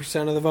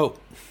 51% of the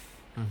vote.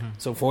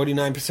 So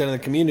 49% of the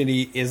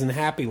community isn't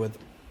happy with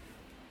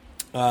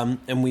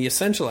them. And we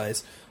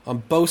essentialize on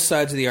both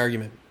sides of the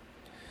argument.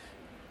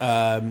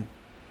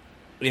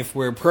 If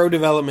we're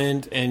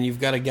pro-development and you've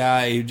got a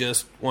guy who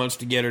just wants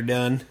to get her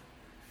done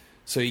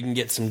so he can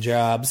get some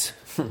jobs,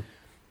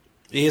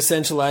 he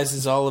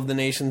essentializes all of the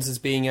nations as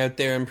being out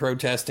there and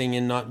protesting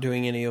and not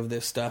doing any of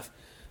this stuff.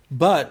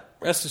 But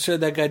rest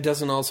assured, that guy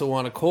doesn't also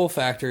want a coal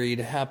factory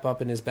to hap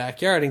up in his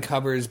backyard and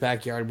cover his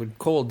backyard with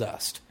coal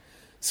dust.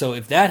 So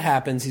if that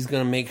happens, he's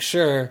going to make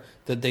sure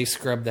that they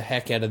scrub the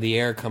heck out of the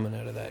air coming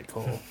out of that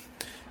coal.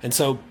 And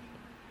so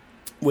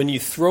when you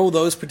throw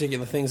those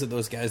particular things at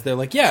those guys, they're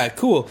like, yeah,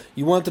 cool,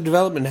 you want the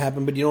development to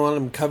happen, but you don't want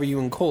them to cover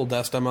you in coal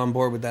dust. I'm on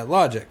board with that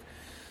logic.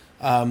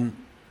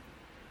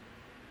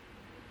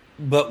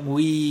 But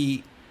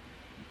we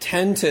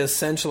tend to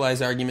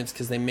essentialize arguments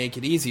because they make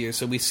it easier.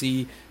 So we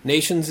see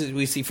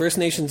First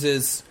Nations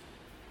as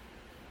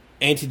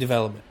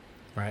anti-development.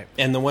 right.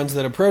 And the ones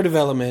that are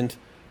pro-development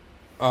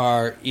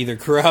are either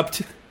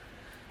corrupt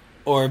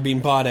or being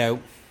bought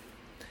out,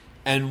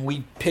 and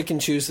we pick and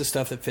choose the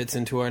stuff that fits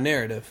into our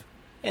narrative.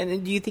 And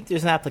then do you think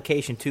there's an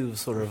application too of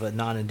sort of a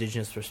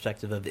non-indigenous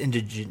perspective of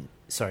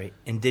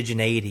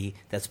indigeneity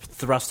that's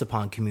thrust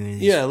upon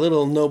communities? Yeah, a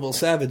little noble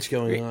savage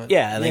going on.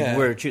 Yeah, like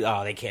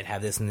they can't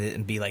have this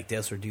and be like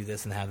this or do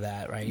this and have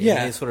that, right? Yeah.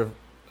 And it's sort of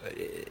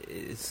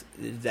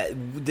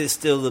there's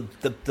still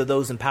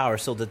those in power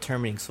still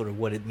determining sort of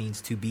what it means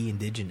to be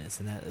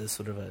indigenous, and that is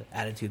sort of an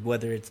attitude.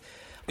 Whether it's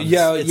it's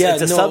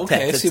a subtext. Okay,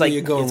 I see it's where like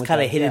you're going it's with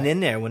kind of that, hidden yeah. in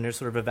there when they're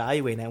sort of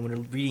evaluating that, when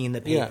they're reading in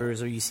the Yeah.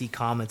 papers or you see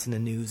comments in the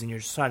news, and you're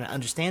just trying to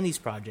understand these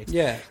projects.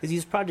 Yeah. because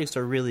these projects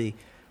are really,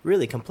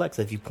 really complex,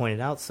 as you pointed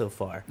out so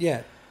far.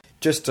 Yeah.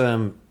 Just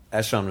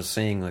as Sean was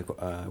saying, like,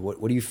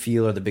 what do you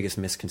feel are the biggest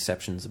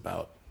misconceptions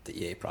about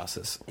the EA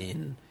process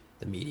in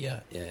the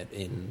media,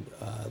 in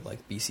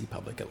like BC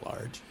public at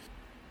large?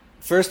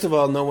 First of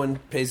all, no one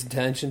pays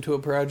attention to a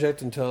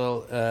project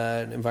until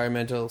an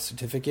environmental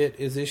certificate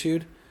is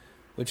issued,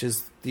 which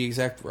is the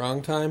exact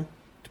wrong time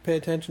to pay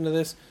attention to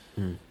this.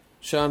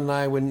 Sean and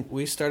I, when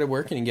we started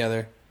working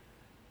together,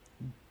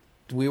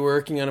 we were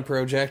working on a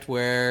project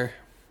where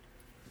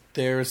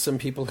there were some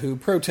people who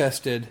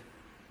protested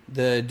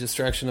the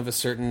destruction of a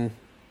certain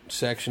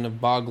section of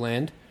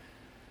bogland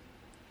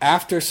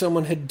after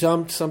someone had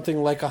dumped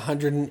something like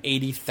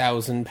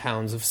 180,000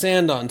 pounds of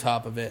sand on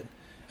top of it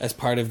as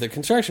part of the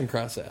construction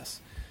process.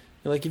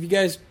 Like, if you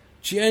guys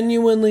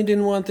genuinely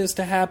didn't want this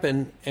to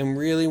happen and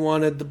really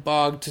wanted the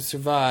bog to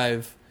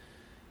survive,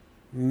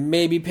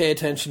 maybe pay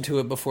attention to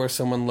it before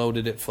someone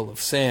loaded it full of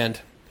sand.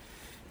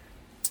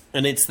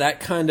 And it's that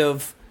kind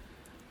of...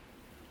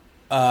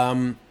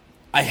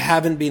 I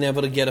haven't been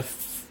able to get a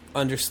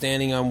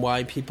understanding on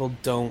why people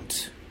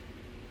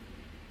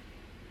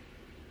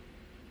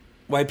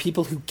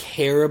who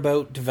care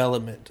about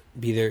development,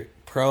 be they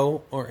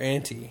pro or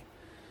anti,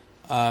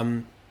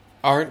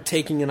 aren't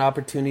taking an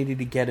opportunity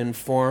to get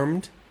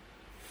informed,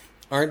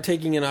 aren't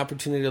taking an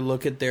opportunity to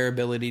look at their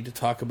ability to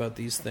talk about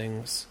these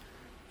things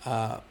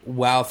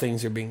while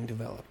things are being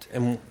developed.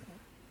 And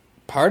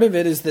part of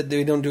it is that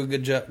they don't do a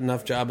good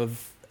enough job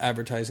of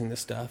advertising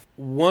this stuff.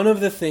 One of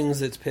the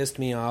things that's pissed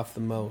me off the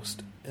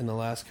most in the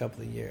last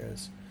couple of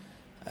years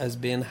has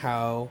been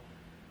how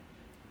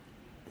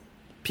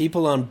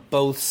people on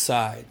both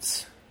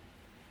sides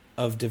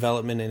of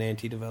development and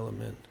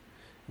anti-development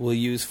will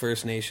use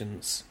First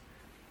Nations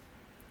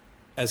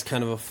as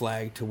kind of a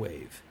flag to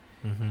wave.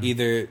 Mm-hmm.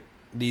 Either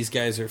these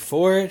guys are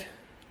for it,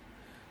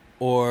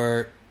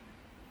 or,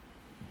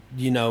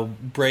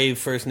 brave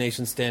First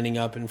Nations standing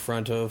up in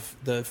front of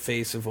the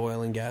face of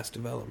oil and gas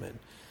development.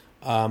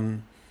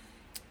 And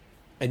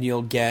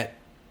you'll get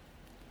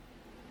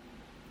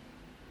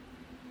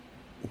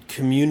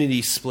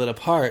community split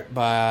apart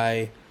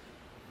by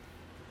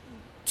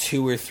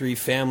 2 or 3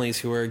 families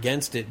who are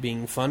against it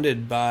being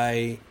funded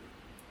by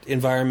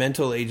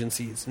environmental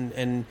agencies,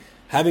 and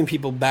having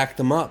people back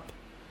them up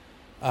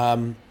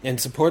and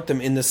support them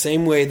in the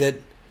same way that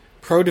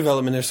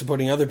pro-development are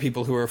supporting other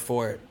people who are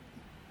for it.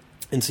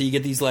 And so you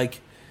get these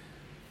like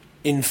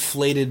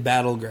inflated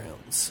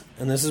battlegrounds.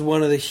 And this is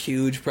one of the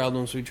huge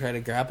problems we try to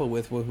grapple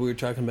with what we were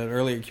talking about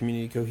earlier,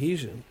 community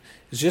cohesion.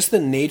 It's just the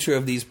nature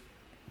of these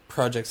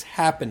projects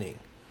happening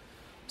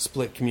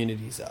split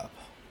communities up.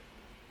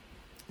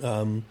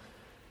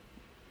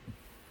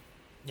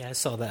 Yeah, I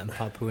saw that in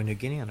Papua New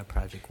Guinea on a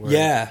project where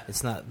Yeah.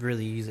 it's not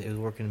really usually, it was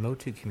working in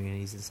Motu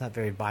communities. It's not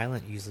very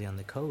violent usually on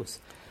the coast,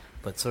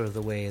 but sort of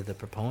the way the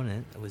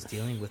proponent was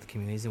dealing with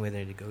communities, the way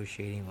they're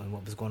negotiating and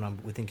what was going on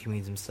within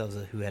communities themselves,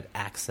 who had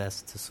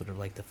access to sort of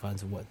like the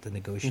funds and what the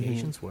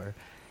negotiations were.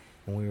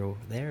 When we were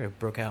there, it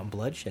broke out in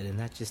bloodshed, and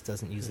that just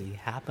doesn't usually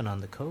happen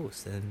on the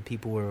coast. And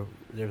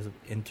there was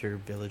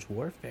inter-village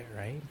warfare,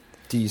 right?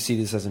 Do you see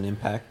this as an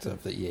impact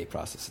of the EA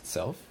process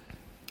itself?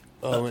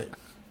 What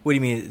do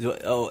you mean?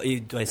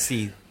 Do I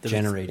see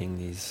Generating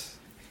these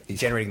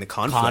Generating the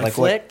conflict.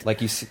 Conflict?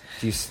 Like you see,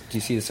 do you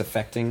see this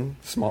affecting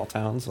small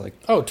towns? Like,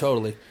 Oh,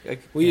 totally.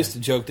 We used to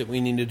joke that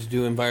we needed to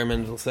do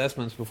environmental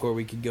assessments before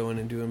we could go in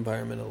and do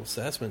environmental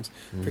assessments.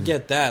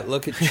 Forget that.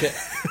 Look at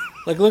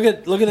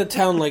look at a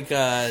town like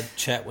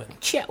Chetwynd.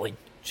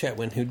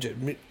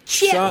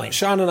 Chetwynd.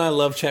 Sean and I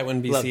love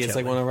Chetwynd, BC. Love It's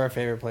like Chetwynd. one of our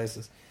favorite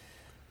places.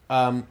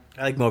 I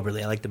like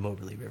Moberly. I like the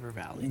Moberly River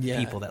Valley. Yeah.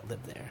 People that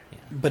live there. Yeah.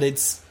 But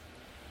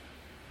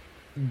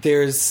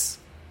there's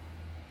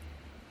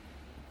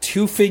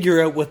to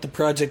figure out what the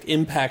project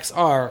impacts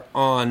are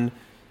on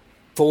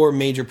 4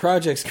 major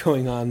projects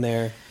going on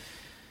there.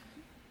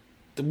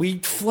 We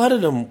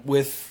flooded them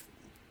with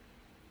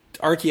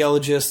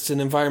archaeologists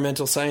and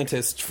environmental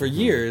scientists for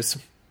years.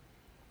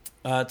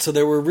 So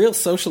there were real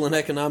social and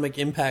economic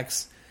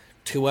impacts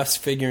to us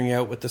figuring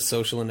out what the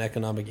social and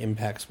economic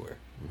impacts were.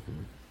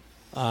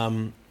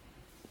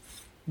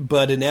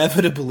 But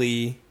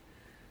inevitably,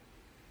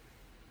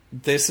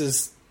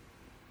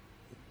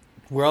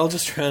 we're all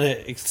just trying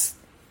to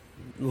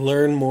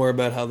learn more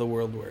about how the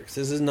world works.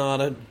 This is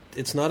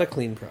it's not a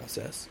clean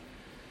process.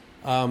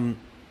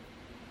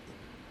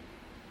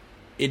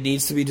 It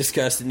needs to be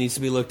discussed. It needs to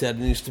be looked at. It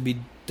needs to be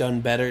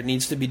done better. It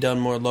needs to be done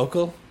more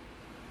local.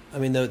 I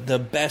mean, the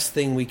best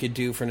thing we could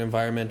do for an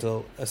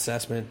environmental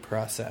assessment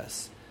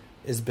process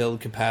is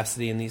build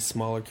capacity in these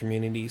smaller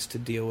communities to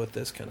deal with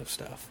this kind of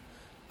stuff.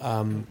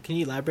 Can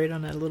you elaborate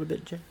on that a little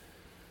bit, Jay?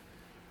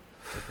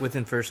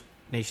 Within First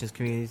Nations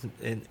communities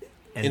and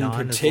in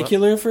non as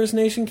particular First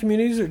Nation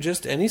communities, or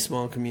just any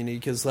small community?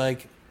 Because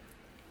like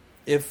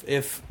if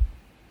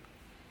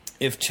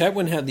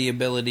Chetwynd had the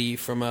ability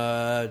from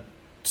a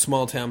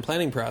small town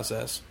planning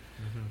process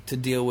to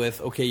deal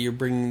with, okay, you're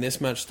bringing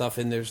this much stuff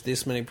in, there's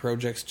this many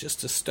projects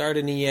just to start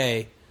an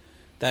EA,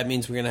 that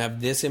means we're going to have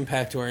this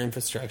impact to our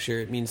infrastructure.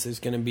 It means there's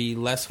going to be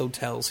less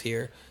hotels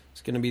here.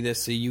 It's going to be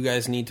this, so you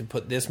guys need to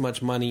put this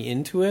much money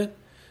into it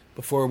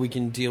before we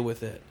can deal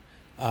with it.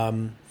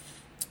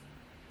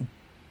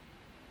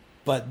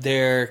 But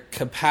their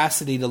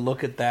capacity to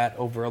look at that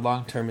over a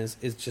long term is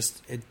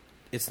just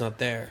it's not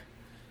there,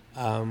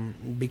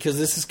 because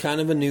this is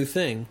kind of a new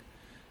thing,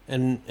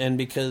 and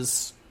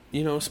because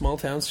small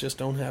towns just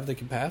don't have the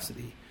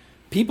capacity,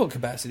 people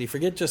capacity.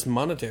 Forget just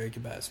monetary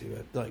capacity,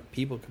 but like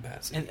people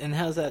capacity. And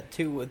how's that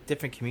too with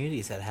different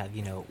communities that have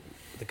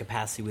the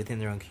capacity within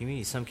their own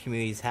communities? Some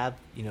communities have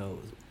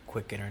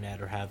quick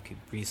internet or have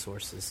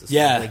resources to sort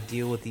of, like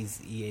deal with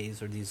these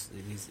EAs or these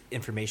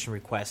information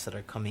requests that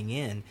are coming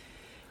in.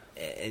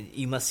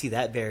 You must see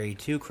that vary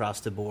too across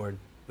the board,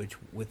 which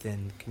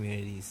within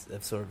communities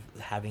of sort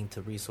of having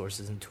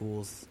resources and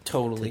tools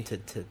Totally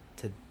to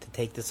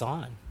take this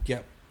on.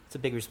 Yep, it's a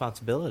big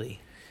responsibility.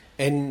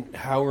 And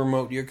how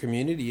remote your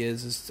community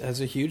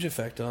has a huge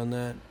effect on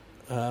that.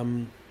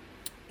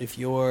 If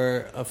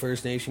you're a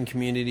First Nation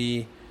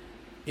community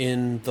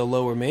in the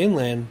Lower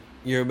Mainland,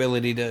 your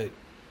ability to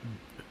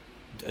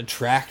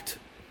attract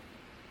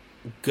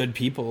good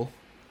people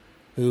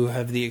who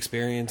have the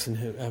experience and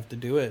who have to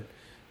do it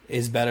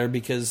is better,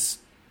 because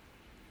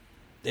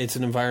it's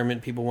an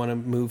environment people want to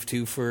move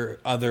to for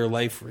other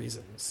life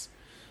reasons.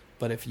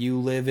 But if you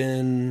live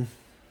in,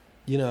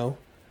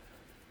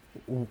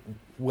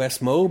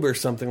 West Mobe or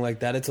something like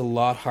that, it's a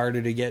lot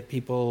harder to get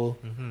people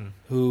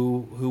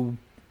who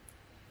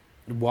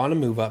want to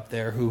move up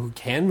there, who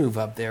can move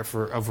up there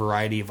for a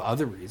variety of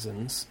other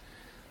reasons.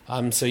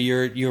 So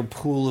your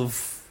pool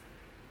of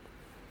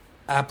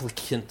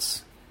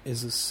applicants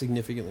is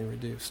significantly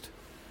reduced.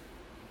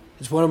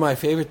 It's one of my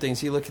favorite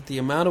things. You look at the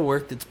amount of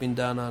work that's been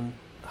done on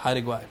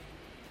Haida Gwaii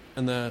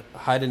and the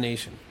Haida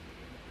Nation.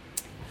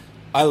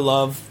 I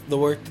love the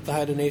work that the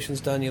Haida Nation's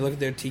done. You look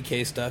at their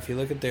TK stuff. You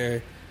look at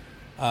their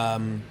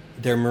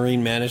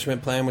marine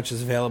management plan, which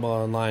is available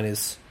online,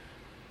 is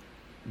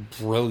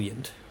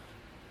brilliant.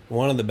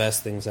 One of the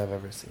best things I've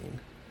ever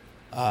seen.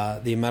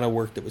 The amount of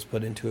work that was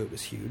put into it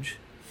was huge.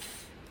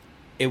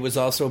 it was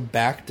also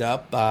backed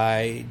up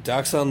by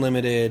Ducks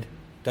Unlimited,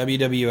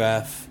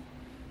 WWF,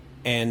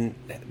 and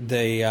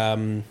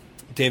the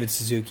David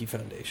Suzuki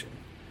Foundation,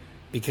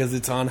 because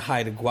it's on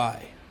Haida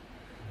Gwaii.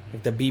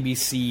 Like the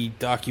BBC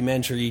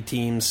documentary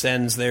team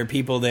sends their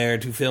people there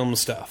to film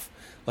stuff.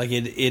 Like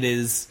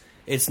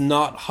it's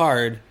not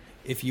hard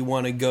if you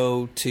want to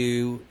go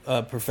to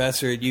a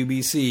professor at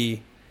UBC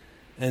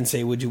and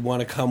say, would you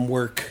want to come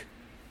work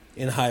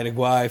in Haida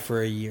Gwaii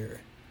for a year?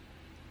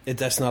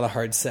 That's not a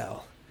hard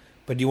sell.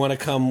 But do you want to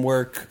come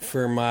work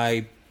for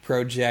my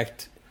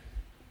project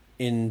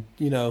in,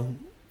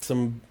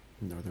 some...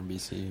 Northern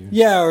BC?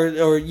 Yeah,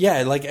 or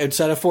like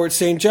outside of Fort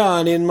St.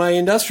 John in my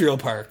industrial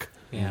park.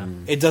 Yeah.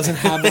 It doesn't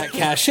have that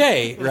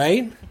cachet,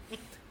 right?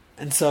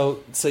 And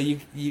so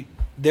you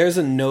there's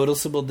a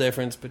noticeable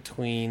difference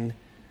between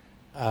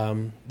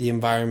the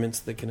environments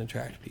that can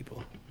attract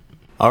people.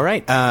 All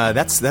right,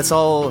 that's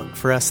all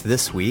for us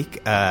this week.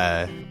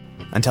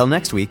 Until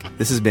next week,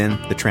 this has been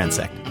The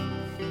Transect.